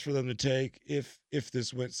tough loss for them to take if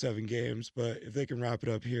this went 7 games, but if they can wrap it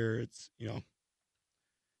up here, it's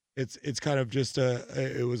it's kind of just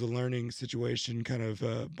it was a learning situation, kind of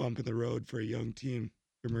a bump in the road for a young team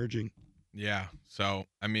emerging. Yeah. So,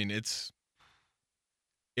 I mean, if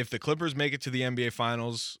the Clippers make it to the NBA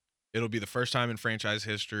Finals, it'll be the first time in franchise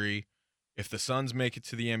history. If the Suns make it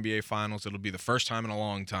to the NBA Finals, it'll be the first time in a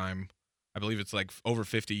long time. I believe it's like over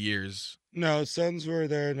 50 years. No, Suns were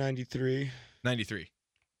there in 93. 93.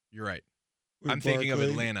 You're right. with I'm thinking of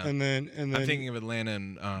Barkley, Atlanta. and then I'm thinking of Atlanta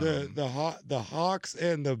and the Hawks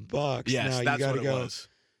and the Bucks. yes, now, you that's gotta what it go. was.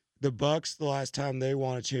 The Bucks, the last time they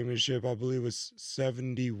won a championship, I believe, was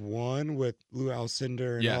 71 with Lou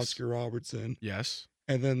Alcindor and Yes. Oscar Robertson. Yes.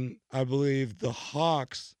 And then I believe the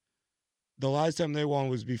Hawks, the last time they won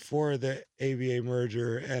was before the ABA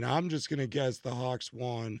merger. And I'm just going to guess the Hawks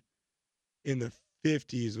won in the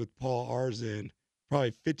 50s with Paul Arzin,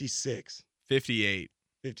 probably 56, 58.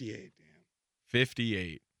 58.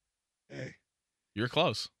 58. Damn. Hey, You're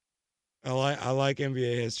close. I like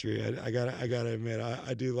NBA history. I gotta admit,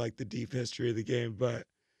 I do like the deep history of the game. But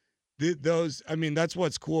that's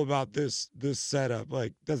what's cool about this setup.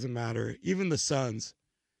 Like, doesn't matter. Even the Suns,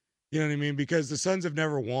 You know what I mean? Because the Suns have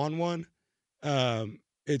never won one.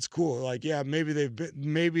 It's cool. Like, yeah, maybe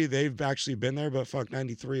they've actually been there, but fuck,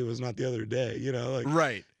 93 was not the other day. You know, like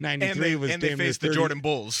Right. 93 was and they damn near faced the 30 Jordan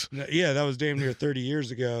Bulls. Yeah, that was damn near 30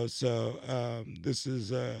 years ago. So this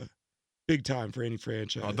is big time for any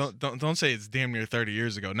franchise. Oh, don't say it's damn near 30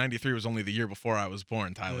 years ago. 93 was only the year before I was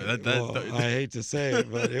born, Tyler. Well, I hate to say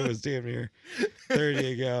it, but it was damn near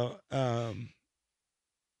 30 ago.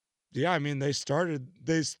 Yeah, I mean, they started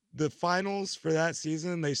the finals for that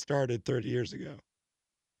season. They started 30 years ago.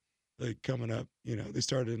 Like coming up, you know, they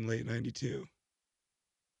started in late 92.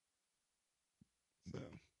 So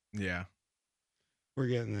yeah, we're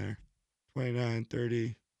getting there. 29,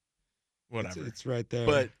 30. whatever. It's right there.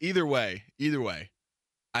 But either way,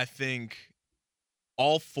 I think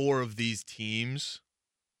all four of these teams,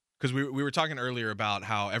 because we were talking earlier about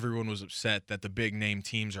how everyone was upset that the big name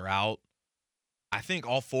teams are out. I think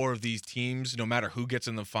all four of these teams, no matter who gets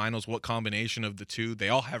in the finals, what combination of the two, they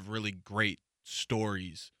all have really great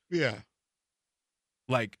stories. yeah.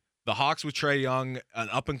 Like the Hawks with Trae Young, an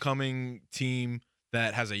up-and-coming team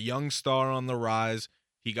that has a young star on the rise.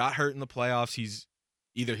 He got hurt in the playoffs.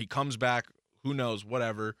 He comes back, who knows,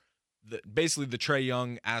 whatever. Basically the Trae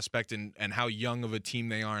Young aspect and how young of a team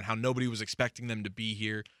they are and how nobody was expecting them to be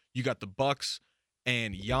here. You got the Bucks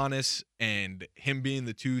and Giannis and him being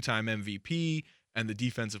the two-time MVP and the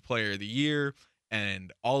Defensive Player of the Year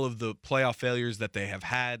and all of the playoff failures that they have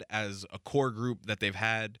had as a core group that they've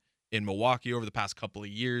had in Milwaukee over the past couple of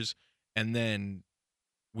years. And then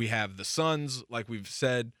we have the Suns, like we've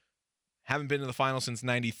said, haven't been to the final since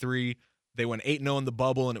 93. They went 8-0 in the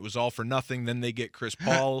bubble, and it was all for nothing. Then they get Chris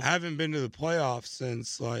Paul. Haven't been to the playoffs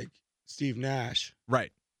since, like, Steve Nash.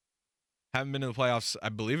 Right. Haven't been to the playoffs, I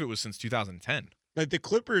believe it was since 2010. Like, the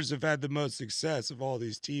Clippers have had the most success of all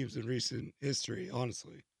these teams in recent history,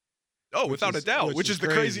 honestly. Oh, without a doubt, which is the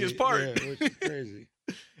craziest part. Yeah, which is crazy.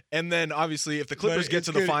 And then, obviously, if the Clippers get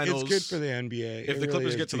to the finals, it's good for the NBA. If the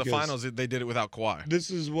Clippers get to the finals, they did it without Kawhi.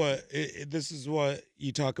 This is what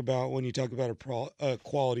you talk about when you talk about a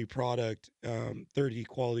quality product. 30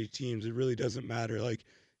 quality teams. It really doesn't matter. Like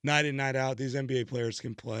night in, night out, these NBA players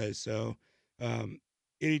can play. So,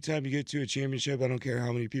 anytime you get to a championship, I don't care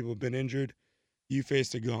how many people have been injured, you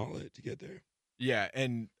faced a gauntlet to get there. Yeah,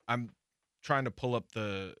 and I'm trying to pull up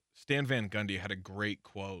the Stan Van Gundy had a great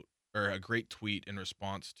quote or a great tweet in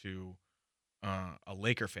response to a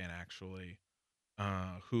Laker fan, actually,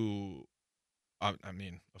 who, I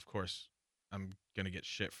mean, of course, I'm going to get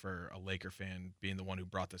shit for a Laker fan being the one who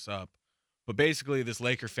brought this up. But basically, this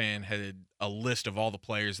Laker fan had a list of all the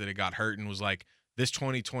players that had got hurt and was like, this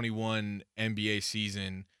 2021 NBA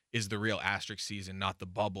season is the real asterisk season, not the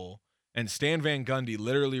bubble. And Stan Van Gundy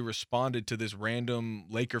literally responded to this random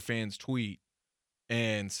Laker fan's tweet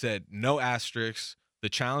and said, no asterisks. The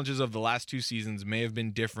challenges of the last two seasons may have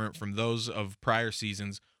been different from those of prior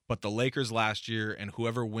seasons, but the Lakers last year and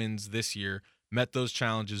whoever wins this year met those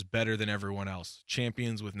challenges better than everyone else.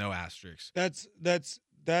 Champions with no asterisks.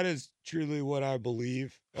 That is truly what I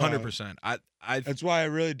believe. 100%. That's why I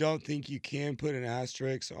really don't think you can put an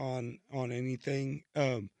asterisk on anything.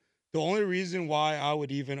 The only reason why I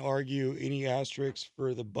would even argue any asterisks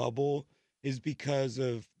for the bubble is because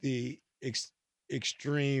of the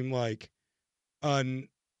extreme,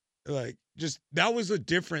 just that was a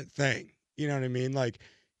different thing. You know what I mean? Like,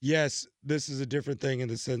 yes, this is a different thing in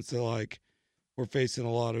the sense that like we're facing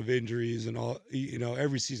a lot of injuries and all. You know,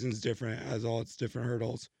 every season's different, has all its different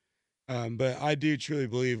hurdles. But I do truly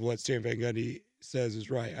believe what Stan Van Gundy says is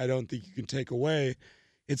right. I don't think you can take away.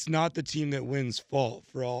 It's not the team that wins fault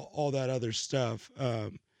for all that other stuff.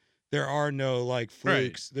 There are no like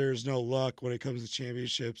flukes. Right. There's no luck when it comes to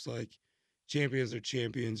championships. Like champions are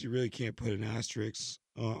champions. You really can't put an asterisk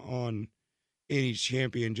on any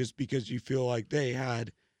champion just because you feel like they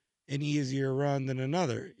had an easier run than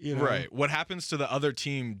another. You know? Right. What happens to the other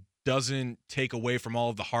team doesn't take away from all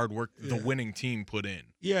of the hard work the winning team put in.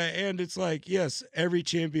 Yeah, and it's like, yes, every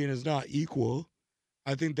champion is not equal.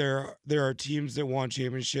 I think there are teams that won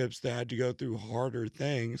championships that had to go through harder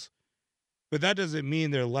things, but that doesn't mean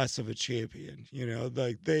they're less of a champion. You know,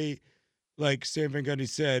 like Stan Van Gundy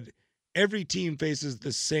said, every team faces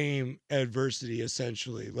the same adversity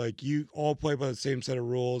essentially. Like you all play by the same set of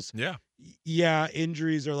rules. Yeah. Yeah,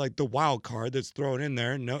 injuries are like the wild card that's thrown in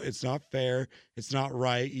there. No, it's not fair. It's not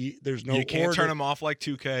right. There's no. You can't order. turn them off like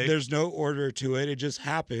 2K. There's no order to it. It just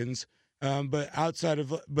happens. But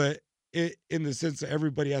in the sense that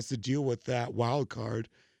everybody has to deal with that wild card.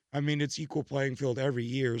 I mean, it's equal playing field every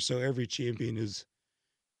year, so every champion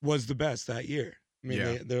was the best that year. I mean,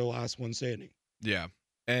 they're the last one standing. Yeah,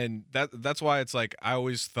 and that's why it's like I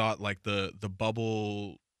always thought like the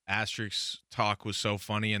bubble asterisk talk was so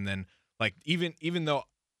funny, and then like even though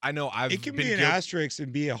I know I've It can been be an guilty- asterisk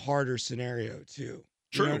and be a harder scenario too.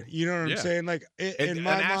 True. You know what Yeah. I'm saying? Like in an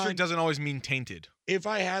my asterisk mind, doesn't always mean tainted. if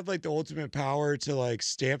I had like the ultimate power to like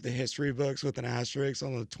stamp the history books with an asterisk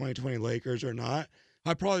on the 2020 Lakers or not,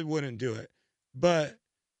 I probably wouldn't do it. But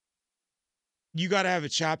you got to have a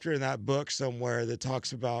chapter in that book somewhere that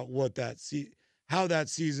talks about what how that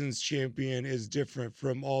season's champion is different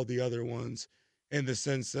from all the other ones, in the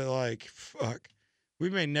sense that like, fuck, we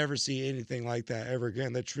may never see anything like that ever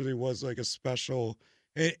again. That truly was like a special,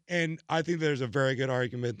 and I think there's a very good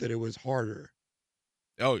argument that it was harder.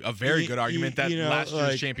 Oh, a very good argument that you know, last year's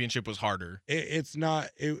like, championship was harder. It's not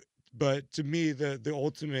it, but to me, the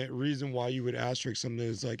ultimate reason why you would asterisk something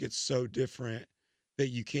is like it's so different that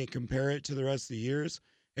you can't compare it to the rest of the years.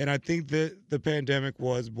 And I think that the pandemic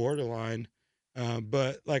was borderline.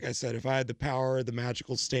 But like I said, if I had the power, the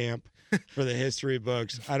magical stamp for the history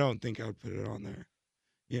books, I don't think I would put it on there.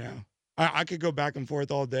 You know, I could go back and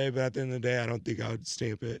forth all day, but at the end of the day, I don't think I would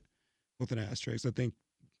stamp it with an asterisk. I think,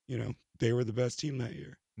 you know, they were the best team that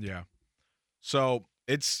year. Yeah. So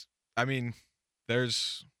I mean,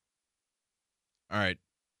 there's all right.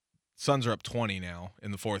 Suns are up 20 now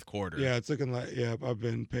in the fourth quarter. Yeah, it's looking like, I've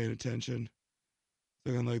been paying attention.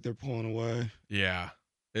 It's looking like they're pulling away. Yeah.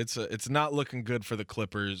 It's not looking good for the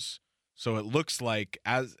Clippers. So it looks like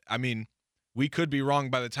we could be wrong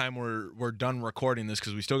by the time we're done recording this,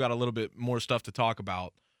 because we still got a little bit more stuff to talk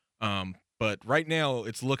about. But right now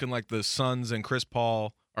it's looking like the Suns and Chris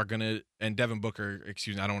Paul are and Devin Booker,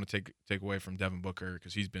 excuse me, I don't want to take away from Devin Booker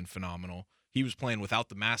because he's been phenomenal. He was playing without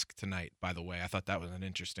the mask tonight, by the way. I thought that was an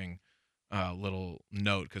interesting little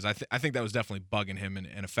note, because I think that was definitely bugging him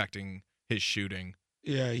and affecting his shooting.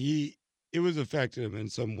 Yeah, it was affecting him in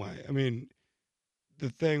some way. I mean, the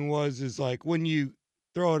thing is like when you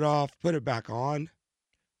throw it off, put it back on,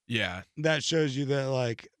 Yeah. that shows you that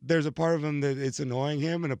like there's a part of him that it's annoying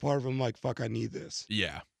him and a part of him like, fuck, I need this.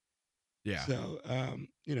 Yeah. Yeah. So,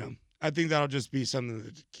 you know, I think that'll just be something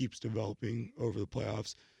that keeps developing over the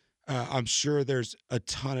playoffs. I'm sure there's a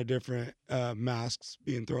ton of different masks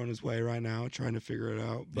being thrown his way right now, trying to figure it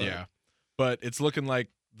out. But yeah. But it's looking like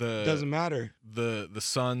it doesn't matter. The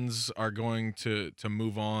Suns are going to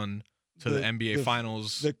move on to the NBA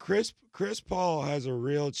Finals. The Chris Paul has a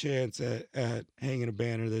real chance at hanging a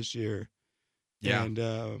banner this year. Yeah.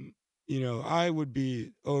 And you know, I would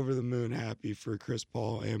be over the moon happy for Chris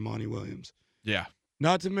Paul and Monty Williams. Yeah.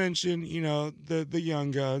 Not to mention, you know, the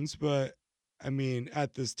young guns, but I mean,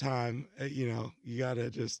 at this time, you know, you got to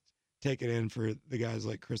just take it in for the guys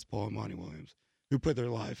like Chris Paul and Monty Williams who put their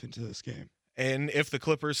life into this game. And if the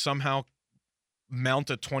Clippers somehow mount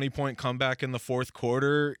a 20-point comeback in the fourth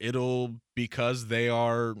quarter, it'll because they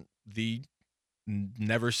are the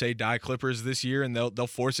never say die Clippers this year, and they'll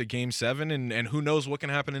force a game 7, and who knows what can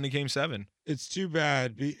happen in a game 7. It's too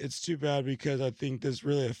bad. It's too bad because I think this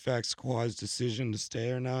really affects Kawhi's decision to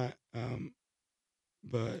stay or not.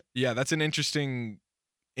 But yeah, that's an interesting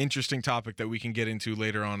topic that we can get into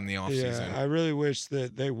later on in the offseason. yeah, I really wish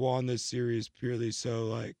that they won this series purely so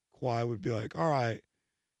like Kawhi would be like, all right,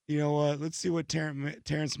 you know what? Let's see what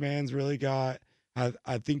Terrence Mann's really got.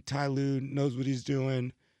 I think Ty Lue knows what he's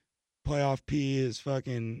doing. Playoff P is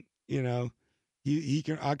fucking, you know,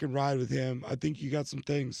 I can ride with him. I think you got some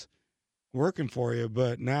things working for you,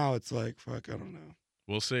 but now it's like, fuck, I don't know.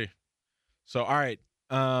 We'll see. So, all right.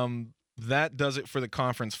 That does it for the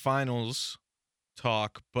conference finals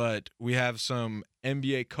talk, but we have some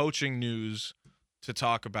NBA coaching news to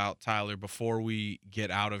talk about, Tyler, before we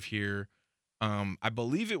get out of here. I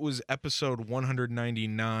believe it was episode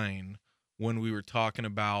 199 when we were talking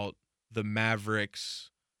about the Mavericks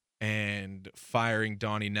and firing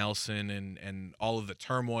Donnie Nelson and all of the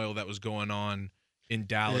turmoil that was going on in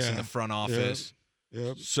Dallas in the front office.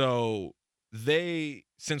 Yep. So they,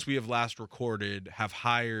 since we have last recorded, have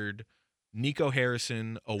hired Nico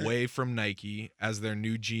Harrison away from Nike as their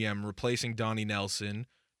new GM, replacing Donnie Nelson.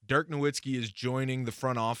 Dirk Nowitzki is joining the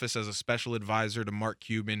front office as a special advisor to Mark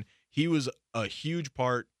Cuban. He was a huge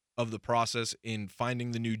part of the process in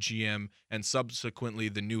finding the new GM and subsequently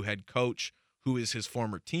the new head coach, who is his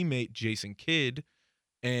former teammate, Jason Kidd.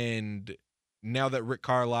 And now that Rick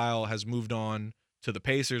Carlisle has moved on to the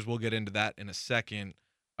Pacers, we'll get into that in a second.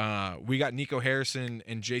 We got Nico Harrison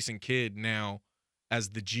and Jason Kidd now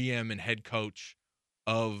as the GM and head coach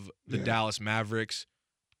of the Dallas Mavericks.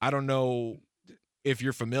 I don't know if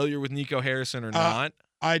you're familiar with Nico Harrison or not.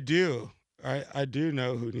 I do. I do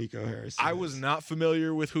know who Nico Harrison is. I was not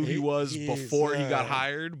familiar with who he was before he got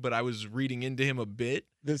hired, but I was reading into him a bit.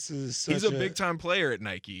 He's a big-time player at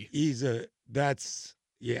Nike. That's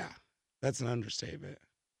an understatement.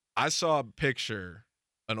 I saw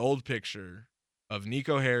an old picture of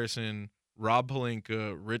Nico Harrison, Rob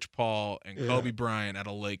Pelinka, Rich Paul, and Yeah. Kobe Bryant at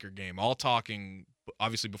a Laker game, all talking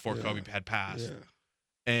obviously before Yeah. Kobe had passed. Yeah.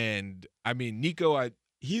 And I mean, Nico,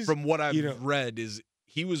 He's from what I've you know- read, is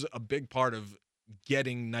he was a big part of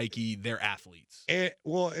getting Nike their athletes. And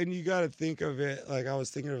you got to think of it like I was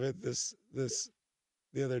thinking of it this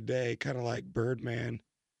the other day, kind of like Birdman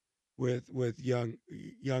with young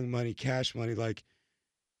money, cash money. Like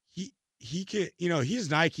he can,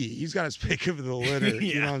 he's Nike. He's got his pick of the litter.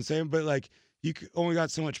 You know what I'm saying? But like only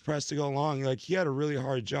got so much press to go along. Like he had a really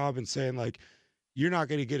hard job in saying like, you're not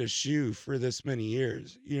going to get a shoe for this many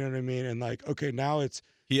years. You know what I mean? And like, okay, now it's.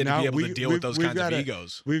 He had to be able to deal with those kinds of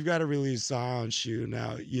egos. We've got to release Zion's shoe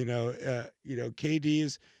now. KD's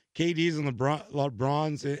and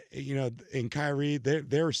LeBron's, and Kyrie,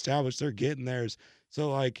 they're established. They're getting theirs.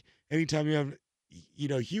 So like, anytime you have,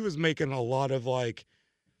 he was making a lot of like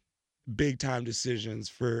big time decisions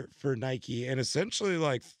for Nike and essentially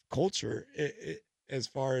like culture as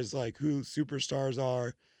far as like who superstars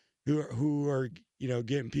are, who are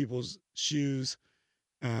getting people's shoes.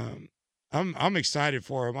 I'm excited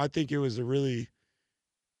for him. I think it was a really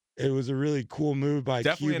cool move by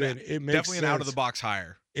Cuban. It makes definitely an out of the box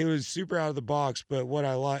hire. It was super out of the box, but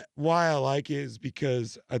why I like it is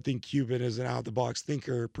because I think Cuban is an out of the box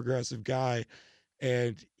thinker, progressive guy,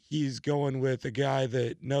 and he's going with a guy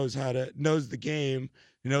that knows the game,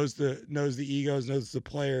 knows the egos, knows the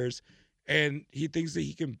players, and he thinks that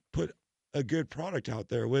he can put a good product out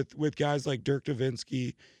there with guys like Dirk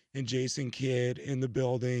Nowitzki and Jason Kidd in the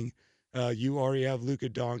building. You already have Luka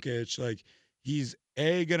Doncic. Like he's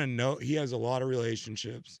gonna know. He has a lot of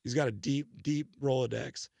relationships. He's got a deep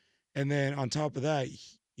Rolodex, and then on top of that,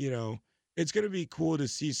 it's gonna be cool to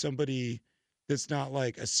see somebody that's not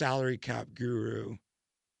like a salary cap guru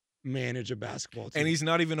manage a basketball team. And he's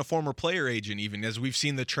not even a former player agent, even as we've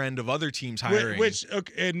seen the trend of other teams hiring.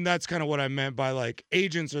 And that's kind of what I meant by like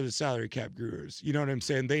agents are the salary cap gurus. You know what I'm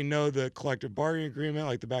saying? They know the collective bargaining agreement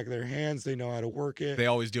like the back of their hands. They know how to work it. They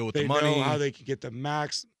always deal with the money. They know how they can get the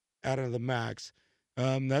max out of the max.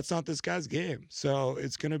 That's not this guy's game. So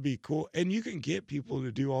it's going to be cool. And you can get people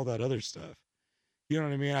to do all that other stuff. You know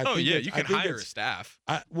what I mean? You can hire a staff.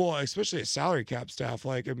 Especially a salary cap staff.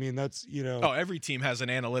 Like, I mean, that's, every team has an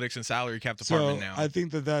analytics and salary cap department now. I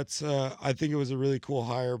think that's, I think it was a really cool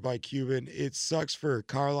hire by Cuban. It sucks for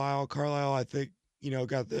Carlisle. Carlisle, I think,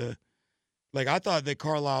 got I thought that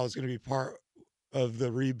Carlisle was going to be part of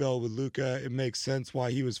the rebuild with Luka. It makes sense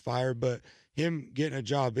why he was fired, but him getting a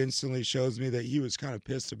job instantly shows me that he was kind of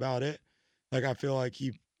pissed about it. Like, I feel like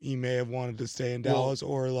he may have wanted to stay in Dallas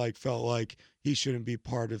or like felt like he shouldn't be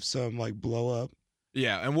part of some like blow up.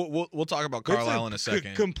 Yeah, and we'll talk about Carlisle in a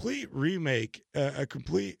second. A complete remake of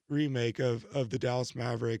the Dallas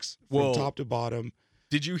Mavericks from top to bottom.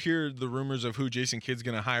 Did you hear the rumors of who Jason Kidd's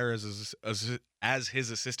going to hire as his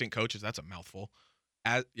assistant coaches? That's a mouthful.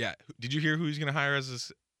 Did you hear who he's going to hire as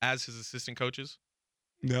his assistant coaches?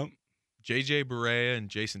 No. JJ Barea and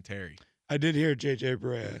Jason Terry. I did hear JJ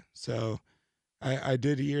Barea, so I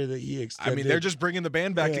did hear that he extended. I mean, they're just bringing the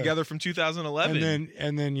band back together from 2011.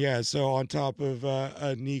 And then, so on top of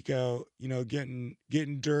Nico,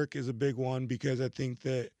 getting Dirk is a big one because I think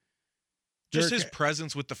that just his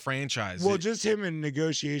presence with the franchise. Well, just him in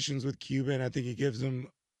negotiations with Cuban, I think it gives him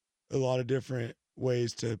a lot of different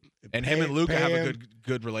ways to. And him and Luka have a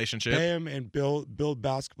good relationship. Pay him and build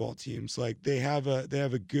basketball teams. Like they have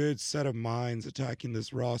a good set of minds attacking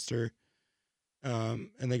this roster. And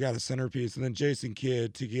they got a centerpiece, and then Jason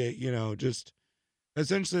Kidd to get, just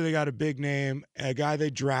essentially they got a big name, a guy they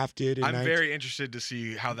drafted. I'm very interested to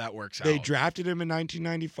see how that works out. They drafted him in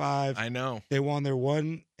 1995. I know. They won their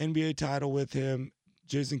one NBA title with him.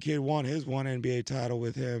 Jason Kidd won his one NBA title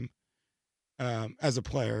with him as a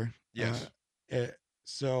player. Yes. I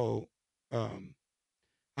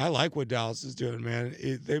like what Dallas is doing, man.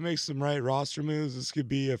 They make some right roster moves. This could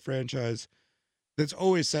be a franchise that's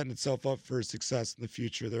always setting itself up for success in the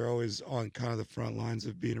future. They're always on kind of the front lines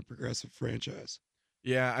of being a progressive franchise.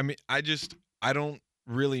 Yeah, I mean, I don't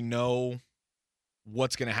really know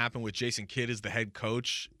what's going to happen with Jason Kidd as the head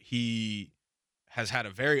coach. He has had a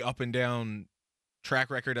very up and down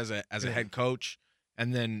track record as a head coach,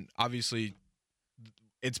 and then obviously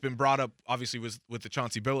it's been brought up obviously with the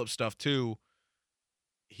Chauncey Billups stuff too.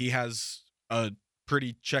 He has a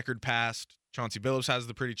pretty checkered past. Chauncey Billups has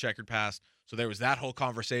the pretty checkered past. So there was that whole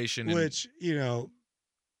conversation. Which, just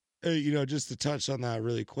to touch on that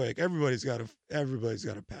really quick, everybody's got a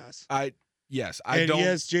pass. Yes,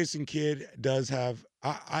 Jason Kidd does have.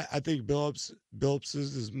 I think Billups's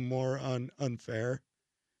is more unfair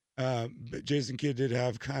But Jason Kidd did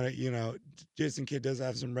have kind of, Jason Kidd does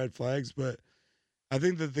have some red flags, but I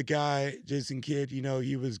think that the guy, Jason Kidd,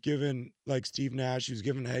 he was given, like Steve Nash, he was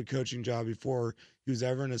given a head coaching job before he was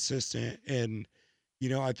ever an assistant. And,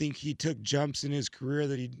 I think he took jumps in his career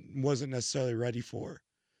that he wasn't necessarily ready for.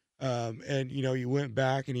 And, he went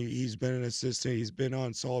back and he's been an assistant. He's been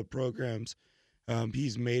on solid programs.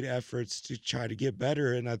 He's made efforts to try to get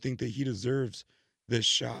better. And I think that he deserves this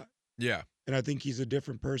shot. Yeah. And I think he's a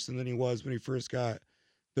different person than he was when he first got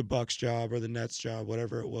the Bucks job or the Nets job,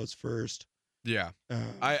 whatever it was first. Yeah,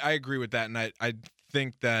 I agree with that, and I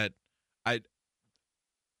think that I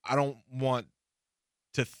don't want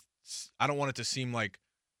to I don't want it to seem like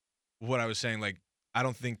what I was saying. Like, I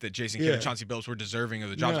don't think that Jason Kidd and Chauncey Billups were deserving of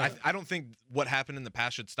the jobs. No. I don't think what happened in the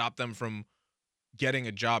past should stop them from getting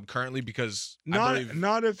a job currently, because not I believe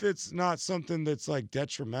not if it's not something that's like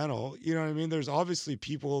detrimental. You know what I mean? There's obviously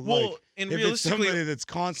people and if it's somebody realistically, that's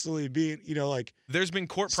constantly being, like there's been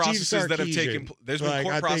court Steve processes that have taken. Sarkisian. There's been Like,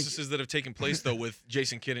 court I think- processes that have taken place though with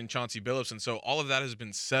Jason Kidd and Chauncey Billups, and so all of that has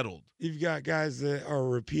been settled. you've got guys that are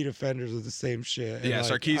repeat offenders of the same shit. And, Yeah,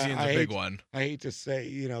 like, Sarkisian's I a big hate- one. I hate to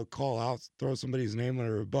say, call out, throw somebody's name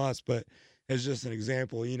under a bus, but as just an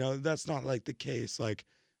example, that's not like the case. Like,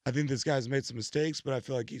 I think this guy's made some mistakes, but I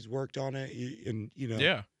feel like he's worked on it. And,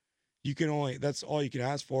 Yeah. you can that's all you can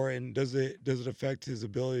ask for. And does it affect his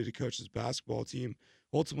ability to coach his basketball team?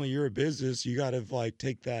 Ultimately, you're a business. You got to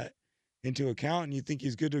take that into account, and you think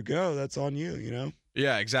he's good to go. That's on you,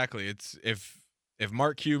 Yeah, exactly. It's if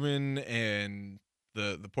Mark Cuban and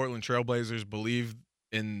the Portland Trailblazers believe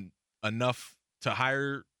in enough to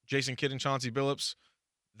hire Jason Kidd and Chauncey Billups,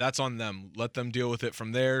 that's on them. Let them deal with it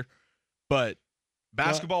from there. But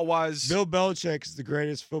basketball wise, Bill Belichick is the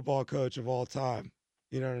greatest football coach of all time.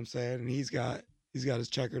 You know what I'm saying? And he's got his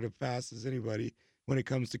checkered as fast as anybody when it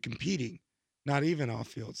comes to competing, not even off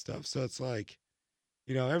field stuff. So it's like,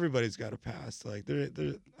 everybody's got a pass. Like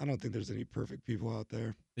I don't think there's any perfect people out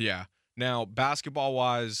there. yeah. Now, basketball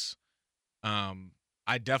wise,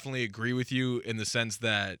 I definitely agree with you in the sense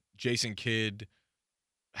that Jason Kidd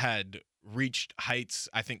had reached heights,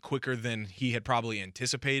 I think, quicker than he had probably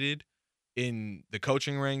anticipated in the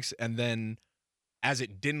coaching ranks. And then as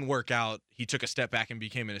it didn't work out, he took a step back and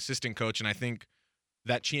became an assistant coach. And I think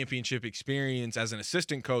that championship experience as an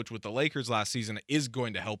assistant coach with the Lakers last season is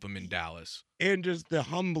going to help him in Dallas. And just the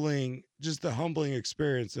humbling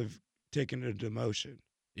experience of taking a demotion.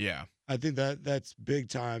 Yeah. I think that's big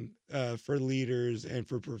time for leaders and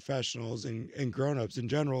for professionals and grown-ups in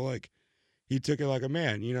general. Like, he took it like a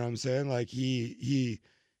man, you know what I'm saying? Like, he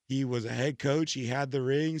was a head coach. He had the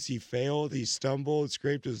rings. He failed. He stumbled,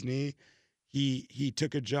 scraped his knee. He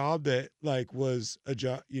took a job that was a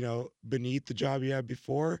job, beneath the job he had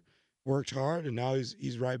before, worked hard, and now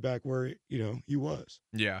he's right back where, he was.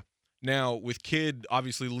 Yeah. Now, with Kidd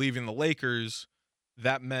obviously leaving the Lakers,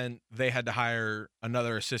 that meant they had to hire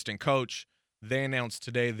another assistant coach. They announced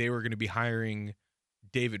today they were going to be hiring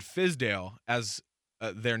David Fizdale as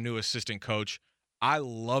their new assistant coach. I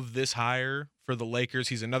love this hire for the Lakers.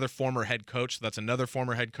 He's another former head coach. So that's another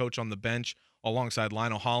former head coach on the bench alongside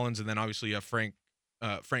Lionel Hollins. And then obviously you have Frank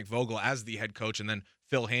Vogel as the head coach. And then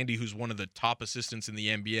Phil Handy, who's one of the top assistants in the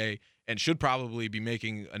NBA and should probably be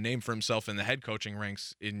making a name for himself in the head coaching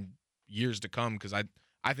ranks in years to come, because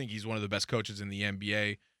I think he's one of the best coaches in the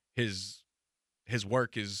NBA. His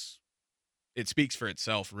work it speaks for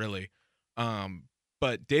itself, really.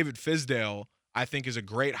 But David Fizdale, I think, is a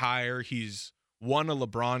great hire. He's a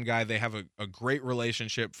LeBron guy. They have a great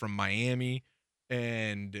relationship from Miami,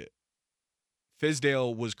 and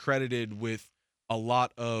Fizdale was credited with a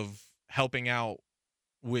lot of helping out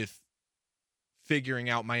with figuring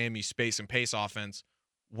out Miami's space and pace offense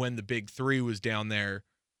when the Big Three was down there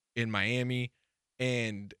in Miami.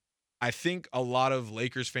 And I think a lot of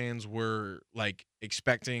Lakers fans were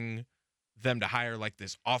expecting them to hire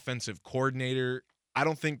this offensive coordinator. I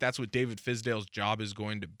don't think that's what David Fizdale's job is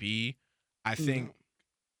going to be. I think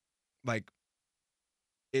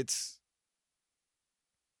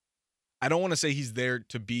I don't want to say he's there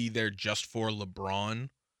to be there just for LeBron.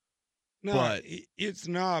 No, But- it's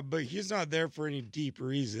not. But he's not there for any deep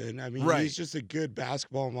reason. I mean, Right. he's just a good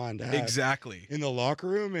basketball mind to have Exactly. in the locker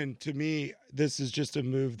room. And to me, this is just a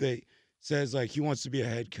move that says he wants to be a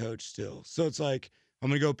head coach still. So it's I'm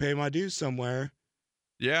gonna go pay my dues somewhere.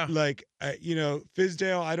 Yeah.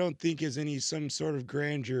 Fizdale, I don't think is some sort of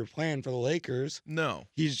grandeur plan for the Lakers. No.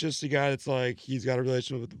 He's just a guy that's he's got a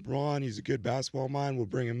relationship with LeBron. He's a good basketball mind. We'll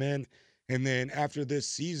bring him in. And then after this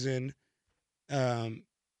season,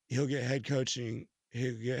 he'll get head coaching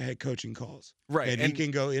calls. Right. And he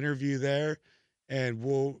can go interview there, and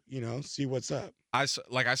we'll, see what's up. I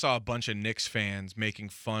saw a bunch of Knicks fans making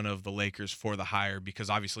fun of the Lakers for the hire because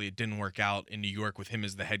obviously it didn't work out in New York with him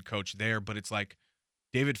as the head coach there. But it's like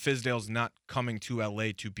David Fizdale's not coming to LA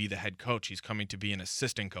to be the head coach. He's coming to be an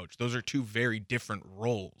assistant coach. Those are two very different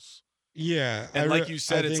roles. Yeah, And like you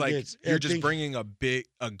said, it's think like you're just bringing a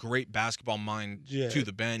great basketball mind to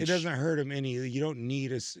the bench. It doesn't hurt him any. You don't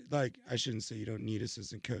need I shouldn't say you don't need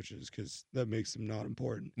assistant coaches because that makes them not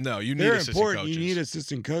important. No, you need They're assistant important. coaches. You need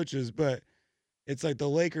assistant coaches, but it's like the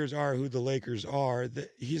Lakers are who the Lakers are.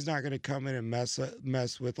 He's not going to come in and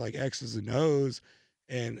mess with like X's and O's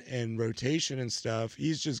and rotation and stuff.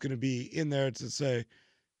 He's just going to be in there to say,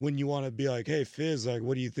 when you want to be like, hey Fizz, like,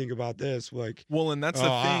 what do you think about this? Like, well, and that's the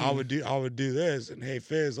thing. I would do this, and hey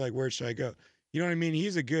Fizz, like, where should I go? You know what I mean?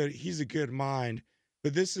 He's a good mind,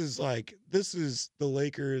 but this is the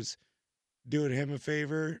Lakers doing him a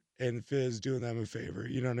favor and Fizz doing them a favor.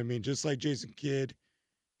 You know what I mean? Just like Jason Kidd,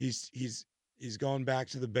 he's gone back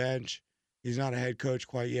to the bench. He's not a head coach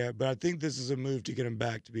quite yet, but I think this is a move to get him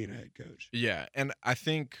back to being a head coach. Yeah, and I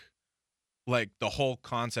think like the whole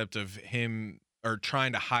concept of him or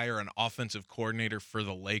trying to hire an offensive coordinator for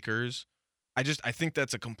the Lakers, I think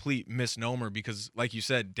that's a complete misnomer because, like you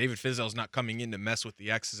said, David Fizdale's not coming in to mess with the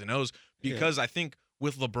X's and O's because I think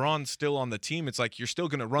with LeBron still on the team, it's like you're still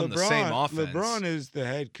going to run the same offense. LeBron is the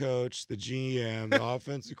head coach, the GM, the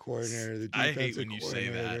offensive coordinator, the defensive I hate when you say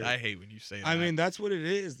that. I hate when you say that. I mean, that's what it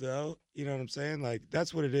is, though. You know what I'm saying? Like,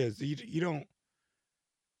 that's what it is. You don't.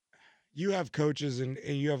 You have coaches and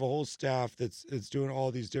you have a whole staff that's doing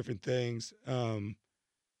all these different things.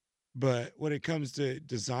 But when it comes to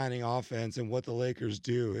designing offense and what the Lakers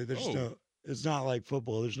do, it's not like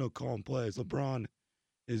football. There's no calling plays. LeBron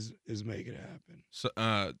is making it happen.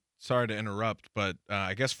 So, sorry to interrupt, but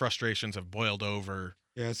I guess frustrations have boiled over.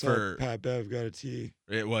 Yeah, I saw Pat Bev got a tee.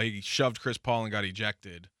 Well, he shoved Chris Paul and got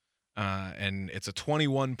ejected. And it's a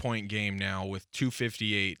 21-point game now with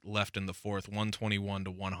 2:58 left in the fourth,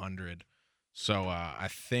 121-100. So I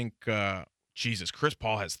think, Chris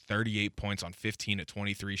Paul has 38 points on 15 of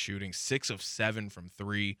 23 shooting, 6 of 7 from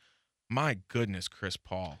 3. My goodness, Chris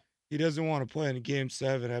Paul. He doesn't want to play in Game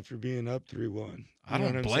 7 after being up 3-1. I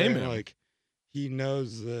don't blame him. Like, he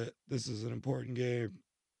knows that this is an important game.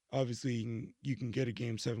 Obviously, you can get a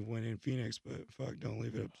Game 7 win in Phoenix, but fuck, don't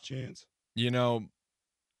leave it up to chance. You know,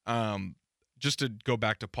 just to go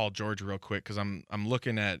back to Paul George real quick, because I'm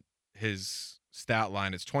looking at his stat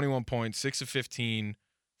line. It's 21 points, 6 of 15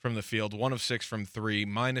 from the field, 1 of 6 from 3,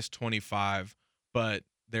 minus 25. But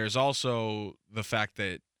there's also the fact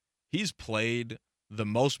that he's played the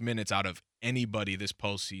most minutes out of anybody this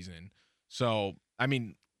postseason. So, I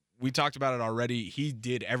mean, we talked about it already. He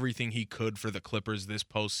did everything he could for the Clippers this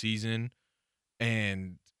postseason,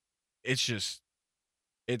 and it's just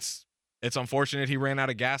it's unfortunate he ran out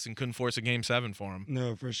of gas and couldn't force a Game 7 for him.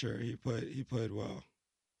 No, for sure. He played well.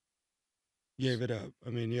 He gave it up. I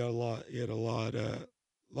mean, he had a lot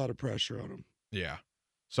of pressure on him. Yeah.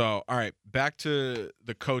 So, all right, back to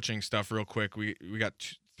the coaching stuff real quick. We got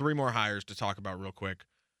 3 more hires to talk about real quick.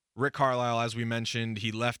 Rick Carlisle, as we mentioned,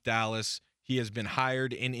 he left Dallas. He has been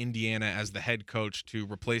hired in Indiana as the head coach to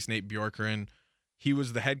replace Nate Bjorkgren. He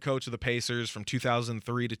was the head coach of the Pacers from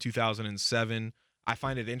 2003 to 2007. I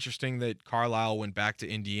find it interesting that Carlisle went back to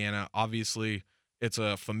Indiana. Obviously, it's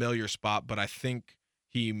a familiar spot, but I think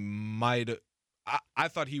he might – I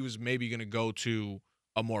thought he was maybe going to go to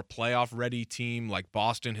a more playoff-ready team like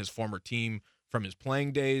Boston, his former team from his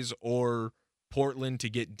playing days, or Portland to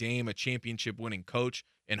get Dame a championship-winning coach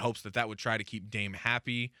in hopes that would try to keep Dame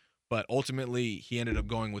happy. But ultimately, he ended up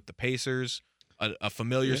going with the Pacers, a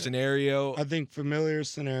familiar scenario. I think familiar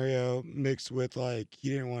scenario mixed with, like, he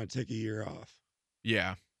didn't want to take a year off.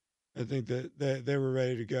 Yeah. I think that they were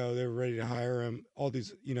ready to go. They were ready to hire him. All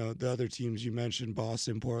these, the other teams you mentioned,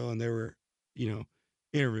 Boston, Portland, they were,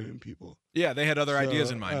 interviewing people. Yeah, they had other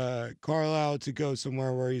ideas in mind. Carlisle to go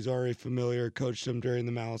somewhere where he's already familiar, coached him during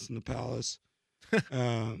the Malice in the Palace.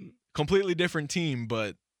 Completely different team,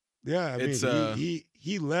 but yeah, I mean,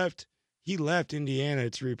 he left Indiana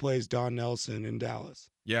to replace Don Nelson in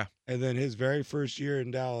Dallas. Yeah. And then his very first year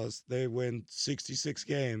in Dallas, they win 66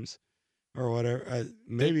 games or whatever,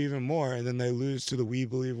 maybe even more, and then they lose to the We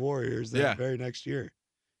Believe Warriors that very next year.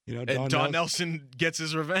 Don Nelson gets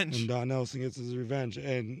his revenge. And Don Nelson gets his revenge,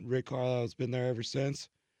 and Rick Carlisle's been there ever since.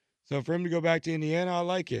 So for him to go back to Indiana, I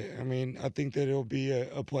like it. I mean, I think that it'll be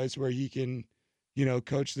a place where he can,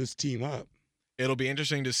 coach this team up. It'll be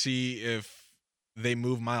interesting to see if they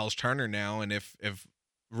move Miles Turner now and if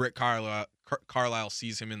Rick Carlisle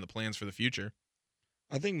sees him in the plans for the future.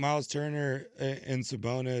 I think Miles Turner and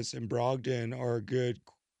Sabonis and Brogdon are a good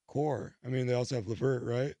core. I mean, they also have LeVert,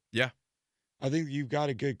 right? Yeah. I think you've got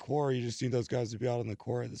a good core. You just need those guys to be out on the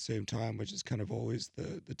court at the same time, which is kind of always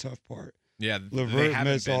the tough part. Yeah, they LeVert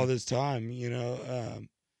haven't missed all been. this time,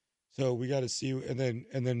 so we got to see. And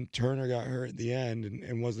then Turner got hurt at the end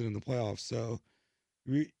and wasn't in the playoffs. So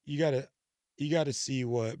you got to see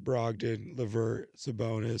what Brogdon, LeVert,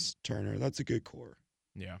 Sabonis, Turner. That's a good core.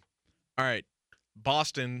 Yeah. All right.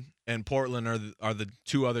 Boston and Portland are the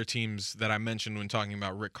two other teams that I mentioned when talking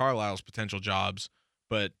about Rick Carlisle's potential jobs.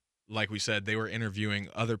 But like we said, they were interviewing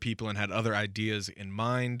other people and had other ideas in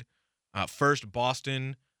mind. First,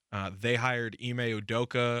 Boston. They hired Ime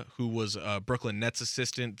Udoka, who was a Brooklyn Nets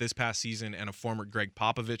assistant this past season and a former Greg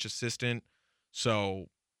Popovich assistant. So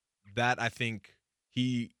that I think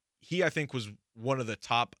he I think was one of the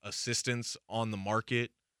top assistants on the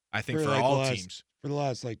market. I think for like all teams. For the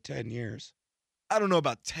last like 10 years. I don't know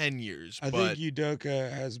about 10 years, I but think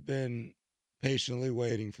Udoka has been patiently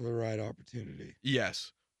waiting for the right opportunity.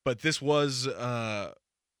 yes. But this was This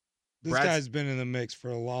Brad's- guy's been in the mix for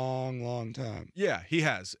a long, long time. yeah, he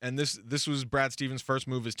has. And this was Brad Stevens' first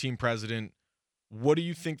move as team president. What do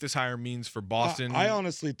you think this hire means for Boston? I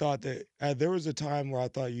honestly thought that there was a time where I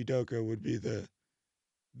thought Udoka would be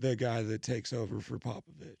the guy that takes over for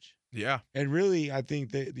Popovich. Yeah. And really, I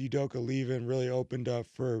think that the Udoka leaving really opened up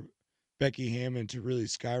for Becky Hammond to really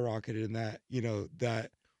skyrocket in that,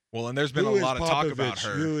 that Well, and there's been a who is lot of talk about Popovich?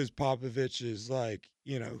 her. Who is Popovich's, like,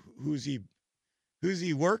 who's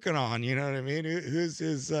he working on? You know what I mean? Who's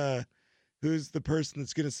the person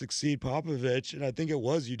that's going to succeed Popovich? And I think it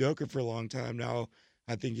was Udoka for a long time. Now,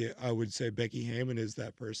 I think I would say Becky Hammond is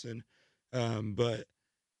that person. But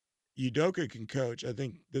Udoka can coach. I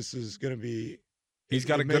think this is going to be. He's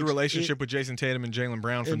got a good relationship It, with Jason Tatum and Jaylen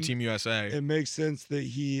Brown from Team USA. it makes sense that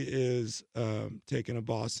he is taking a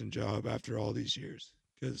Boston job after all these years.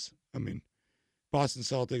 Because, I mean, Boston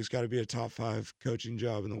Celtics got to be a top 5 coaching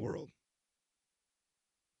job in the world.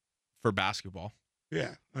 For basketball.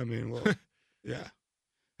 Yeah. I mean, well, yeah.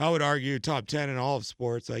 I would argue top 10 in all of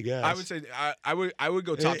sports, I guess. I would say I would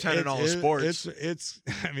go top 10 in all of sports. It's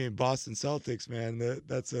I mean, Boston Celtics, man,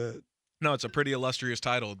 that's No, it's a pretty illustrious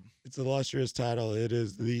title. it's an illustrious title. It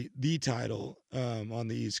is the title on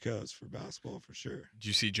the East Coast for basketball for sure. Did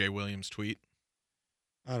you see Jay Williams' tweet?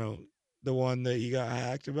 The one that he got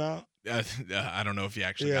hacked about. I don't know if he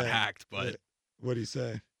actually got Yeah. hacked, but What'd he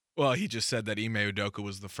say? well, he just said that Ime Udoka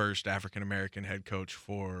was the first African American head coach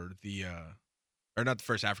for the or not the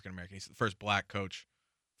first African American, he's the first black coach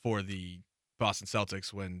for the Boston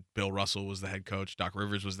Celtics when Bill Russell was the head coach, Doc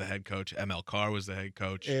Rivers was the head coach, ML Carr was the head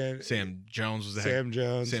coach, And Sam Jones was the Sam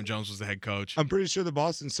Jones. Sam Jones was the head coach. I'm pretty sure the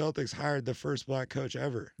Boston Celtics hired the first black coach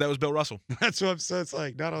ever. That was Bill Russell. That's what I'm saying. It's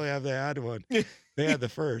like not only have they had one, they had the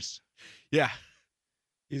first. Yeah.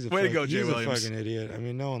 He's a Way to go, Jay he's Williams. a fucking idiot. I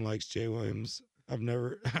mean, no one likes Jay Williams.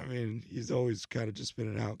 He's always kind of just been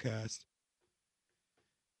an outcast.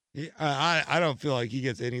 I don't feel like he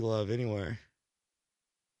gets any love anywhere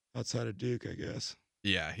outside of Duke, I guess.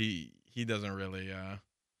 Yeah, he doesn't really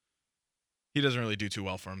do too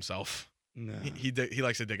well for himself. No. He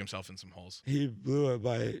likes to dig himself in some holes. He blew it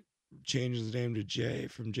by changing his name to Jay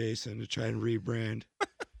from Jason to try and rebrand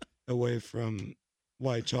away from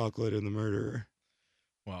White Chocolate and the Murderer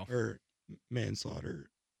Well, or manslaughter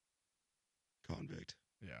convict.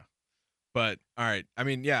 yeah. But all right. I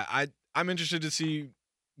mean, yeah, I'm interested to see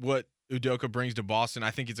what Udoka brings to Boston.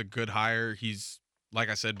 I think it's a good hire. He's, like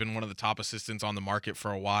I said, been one of the top assistants on the market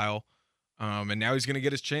for a while. And now he's going to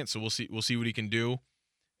get his chance. So we'll see what he can do.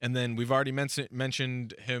 And then we've already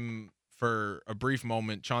mentioned him for a brief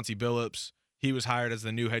moment, Chauncey Billups. He was hired as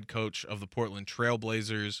the new head coach of the Portland Trail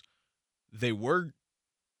Blazers. They were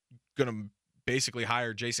going to basically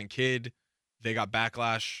hire Jason Kidd. They got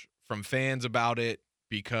backlash from fans about it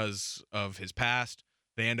because of his past.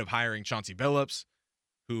 They end up hiring Chauncey Billups,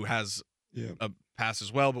 who has Yeah. a past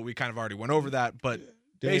as well, but we kind of already went over that. But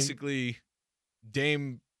basically,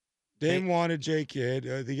 Dame wanted Jay Kidd.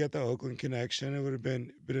 They got the Oakland connection. It would have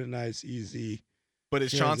been a nice, easy. but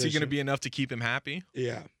is Chauncey going to transition. be enough to keep him happy?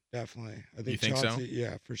 Yeah, definitely. I think, think so? Chauncey,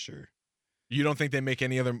 yeah, for sure. You don't think they make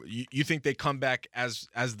any other? You think they come back as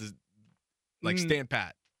the stand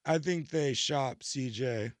pat? I think they shop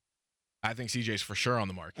CJ. I think CJ's for sure on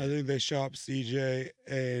the I market. think they shop CJ,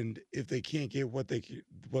 and if they can't get what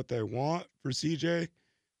they want for CJ,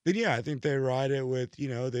 then yeah, I think they ride it with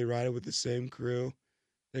the same crew.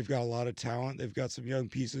 They've got a lot of talent. They've got some young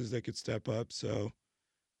pieces that could step up. So,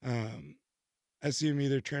 I see them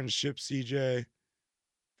either trying to ship CJ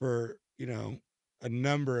for a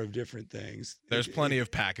number of different things. There's plenty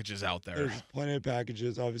of packages out there. There's plenty of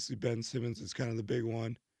packages. Obviously, Ben Simmons is kind of the big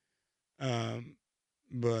one.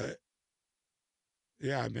 But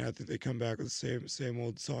Yeah, I mean, I think they come back with the same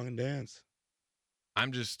old song and dance.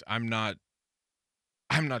 I'm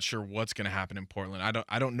not sure what's going to happen in Portland.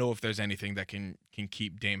 I don't know if there's anything that can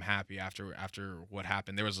keep Dame happy after what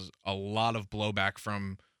happened. There was a lot of blowback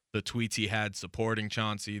from the tweets he had supporting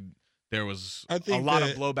Chauncey. There was a lot of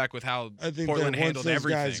blowback with how Portland handled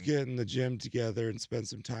everything. Once those guys get in the gym together and spend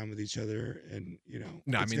some time with each other, and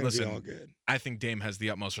no, I mean, listen, be all good. I think Dame has the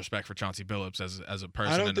utmost respect for Chauncey Billups as a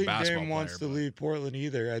person I don't and a think basketball Dame wants player. to leave Portland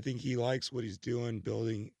either. I think he likes what he's doing,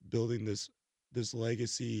 building this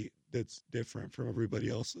legacy that's different from everybody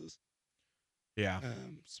else's. Yeah,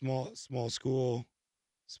 small school,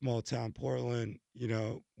 small town Portland.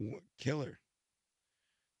 Killer.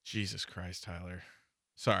 Jesus Christ, Tyler.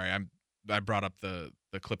 Sorry, I brought up the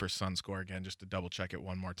Clippers Suns score again just to double check it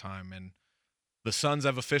one more time, and the Suns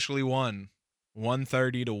have officially won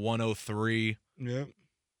 130 to 103. Yep.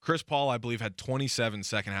 Chris Paul, I believe, had 27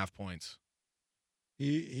 second half points.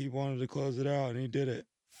 He wanted to close it out, and he did it.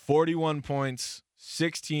 41 points,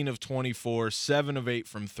 16 of 24, 7 of 8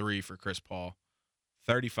 from 3 for Chris Paul.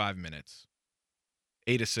 35 minutes.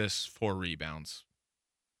 8 assists, 4 rebounds.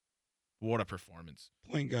 What a performance.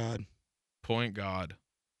 Point God.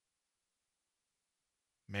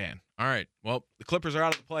 Man. All right. Well, the Clippers are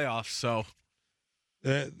out of the playoffs, so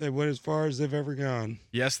they went as far as they've ever gone.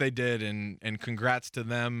 Yes, they did, and congrats to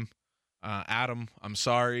them. Adam, I'm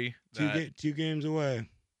sorry. Two games away.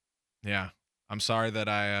 Yeah. I'm sorry that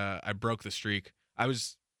I broke the streak.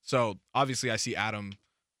 So obviously I see Adam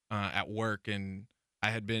at work, and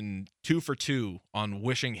I had been 2 for 2 on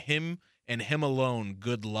wishing him and him alone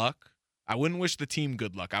good luck. I wouldn't wish the team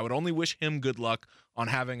good luck. I would only wish him good luck on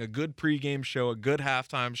having a good pregame show, a good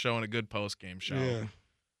halftime show, and a good postgame show. Yeah.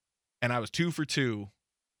 And I was 2 for 2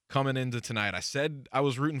 coming into tonight. I said I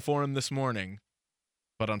was rooting for him this morning,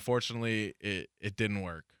 but unfortunately it didn't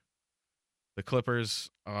work. The Clippers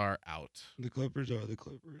are out. The Clippers are the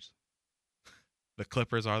Clippers. The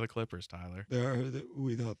Clippers are the Clippers, Tyler. They are who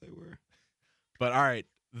we thought they were. But all right,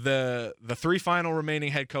 the 3 final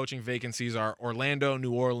remaining head coaching vacancies are Orlando,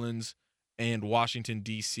 New Orleans, and Washington,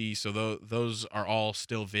 D.C. So those are all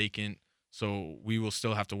still vacant. So we will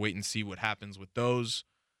still have to wait and see what happens with those.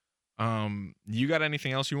 You got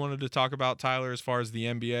anything else you wanted to talk about, Tyler, as far as the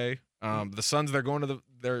NBA? The Suns, they're going to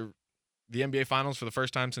the NBA Finals for the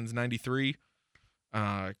first time since '93.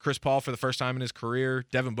 Chris Paul for the first time in his career.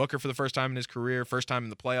 Devin Booker for the first time in his career. First time in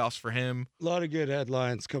the playoffs for him. A lot of good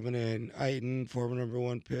headlines coming in. Aiton, former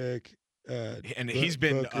 #1 pick. And he's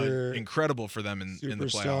been incredible for them in the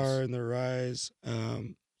playoffs. Superstar in the rise.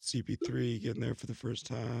 CP3 getting there for the first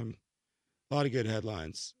time. A lot of good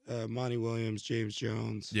headlines. Monty Williams, James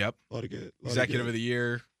Jones. Yep. A lot of good. Executive of the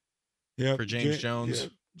year. Yep. For James Jones.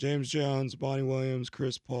 Yep. James Jones, Monty Williams,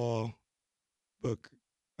 Chris Paul, Book.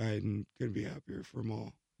 I'm going to be happier for them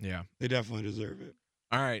all. Yeah. They definitely deserve it.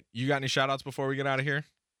 All right. You got any shout outs before we get out of here?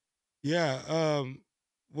 Yeah.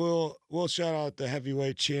 We'll shout out the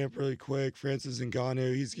heavyweight champ really quick, Francis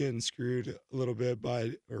Ngannou. He's getting screwed a lot of bit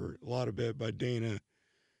by Dana.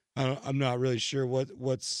 I'm not really sure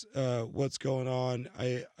what's going on.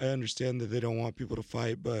 I understand that they don't want people to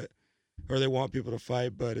fight, they want people to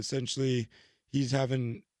fight, but essentially he's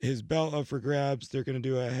having his belt up for grabs. They're going to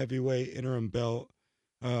do a heavyweight interim belt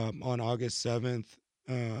on August 7th,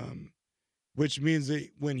 which means that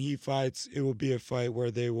when he fights, it will be a fight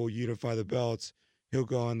where they will unify the belts. He'll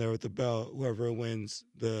go in there with the belt. Whoever wins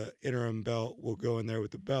the interim belt will go in there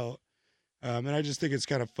with the belt. And I just think it's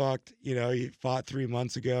kind of fucked. He fought 3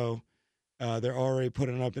 months ago. They're already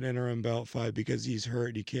putting up an interim belt fight because he's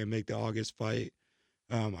hurt. He can't make the August fight.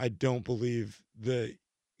 I don't believe that,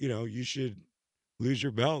 you should lose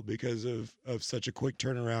your belt because of such a quick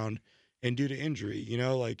turnaround and due to injury.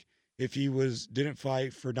 Like if he didn't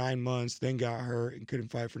fight for 9 months, then got hurt and couldn't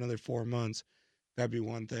fight for another 4 months, that'd be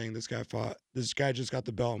one thing. This guy just got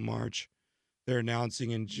the belt in March. They're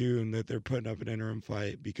announcing in June that they're putting up an interim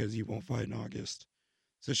fight because he won't fight in August.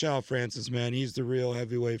 So shout out Francis, man. He's the real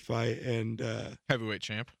heavyweight fight and heavyweight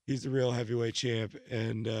champ. He's the real heavyweight champ,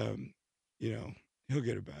 and he'll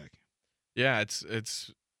get it back. Yeah,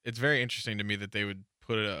 it's very interesting to me that they would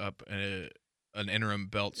put it up an interim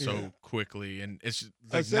belt so quickly, and it's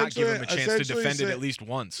like not give him a chance to defend it at least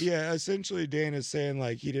once. Yeah, essentially Dana's saying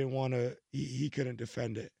like he didn't want to, he couldn't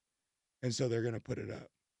defend it, and so they're gonna put it up.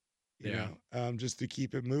 You know, just to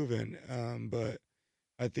keep it moving. But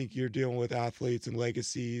I think you're dealing with athletes and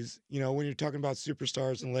legacies. When you're talking about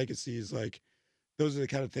superstars and legacies, like those are the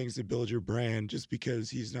kind of things that build your brand. Just because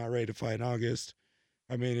he's not ready to fight in August,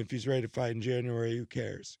 I mean, if he's ready to fight in January, who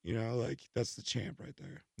cares? Like that's the champ right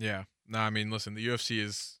there. Yeah. No, I mean, listen, the UFC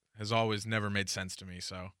has always never made sense to me.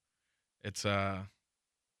 So it's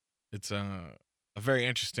It's a very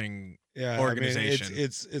interesting Yeah, organization. I mean,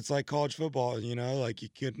 it's like college football, like you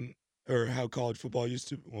couldn't, or how college football used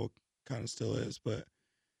to, well, kind of still is, but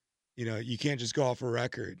you can't just go off a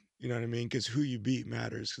record. You know what I mean? Because who you beat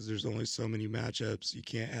matters. Because there's only so many matchups. You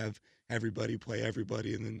can't have everybody play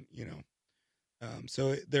everybody, and then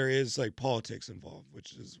so there is like politics involved,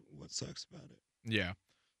 which is what sucks about it. Yeah.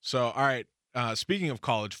 So, all right. Speaking of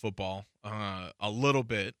college football, a little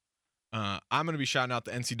bit, I'm going to be shouting out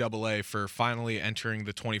the NCAA for finally entering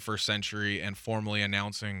the 21st century and formally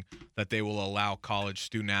announcing that they will allow college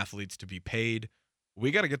student athletes to be paid. We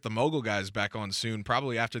got to get the Mogul guys back on soon,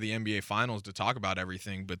 probably after the NBA Finals, to talk about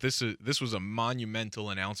everything. But this was a monumental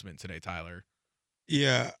announcement today, Tyler.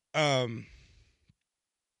 Yeah, I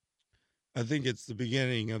think it's the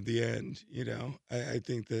beginning of the end. I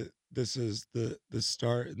think that this is the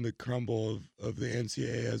start and the crumble of the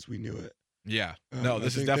NCAA as we knew it. Yeah. No,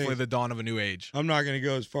 this is definitely the dawn of a new age. I'm not going to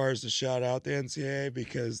go as far as to shout out the NCAA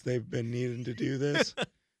because they've been needing to do this.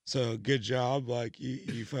 So good job. Like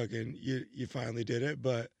you finally did it.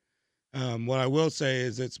 But what I will say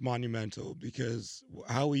is it's monumental because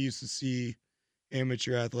how we used to see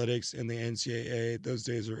amateur athletics in the NCAA, those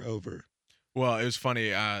days are over. Well, it was funny.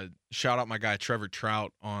 Shout out my guy Trevor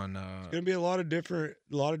Trout on. It's gonna be a lot of different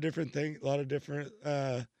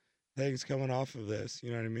things coming off of this.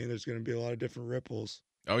 You know what I mean? There's gonna be a lot of different ripples.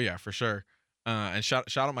 Oh yeah, for sure. And shout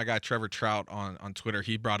out my guy Trevor Trout on Twitter.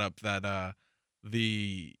 He brought up that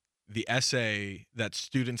the essay that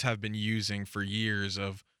students have been using for years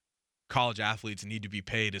of college athletes need to be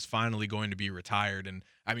paid is finally going to be retired. And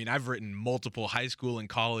I mean, I've written multiple high school and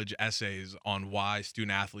college essays on why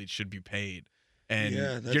student athletes should be paid. And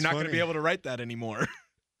you're not going to be able to write that anymore.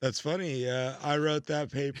 That's funny. I wrote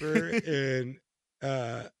that paper in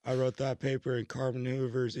Carmen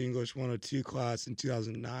Hoover's English 102 class in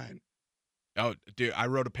 2009. Oh, dude, I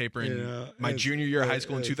wrote a paper in my junior year of high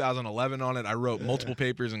school in 2011 on it. I wrote multiple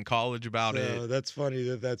papers in college about it. That's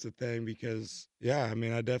funny that's a thing because, I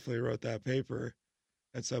mean, I definitely wrote that paper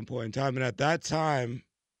at some point in time. And at that time,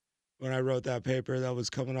 when I wrote that paper, that was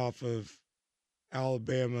coming off of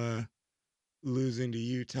Alabama losing to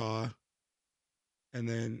Utah and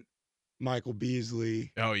then Michael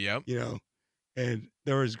Beasley. Oh, yep. And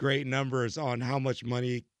there was great numbers on how much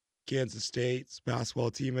money Kansas State's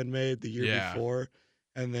basketball team had made the year before.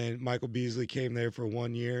 And then Michael Beasley came there for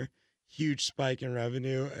 1 year, huge spike in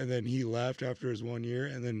revenue. And then he left after his 1 year.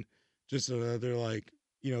 And then just another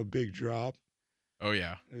big drop. Oh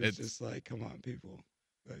yeah. It's just like, come on, people.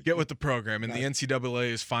 Get with the program. And the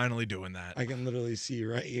NCAA is finally doing that. I can literally see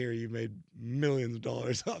right here, you made millions of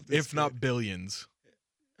dollars off this. If not billions.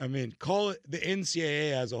 I mean, call it the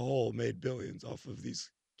NCAA as a whole made billions off of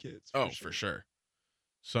these kids. For sure.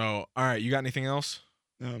 So, all right, you got anything else?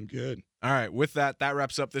 No, I'm good. All right, with that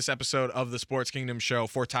wraps up this episode of the Sports Kingdom Show.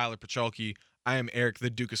 For Tyler Pacholke, I am Eric,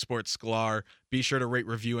 the Duke of Sports Sklar. Be sure to rate,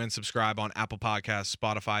 review, and subscribe on Apple Podcasts,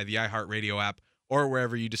 Spotify, the iHeartRadio app, or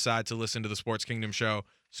wherever you decide to listen to the Sports Kingdom Show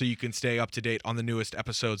so you can stay up to date on the newest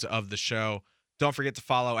episodes of the show. Don't forget to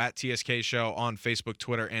follow at TSK Show on Facebook,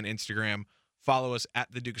 Twitter, and Instagram. Follow us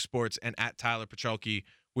at the Duke of Sports and at Tyler Pacholke.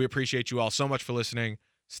 We appreciate you all so much for listening.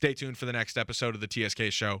 Stay tuned for the next episode of the TSK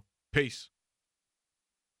Show. Peace.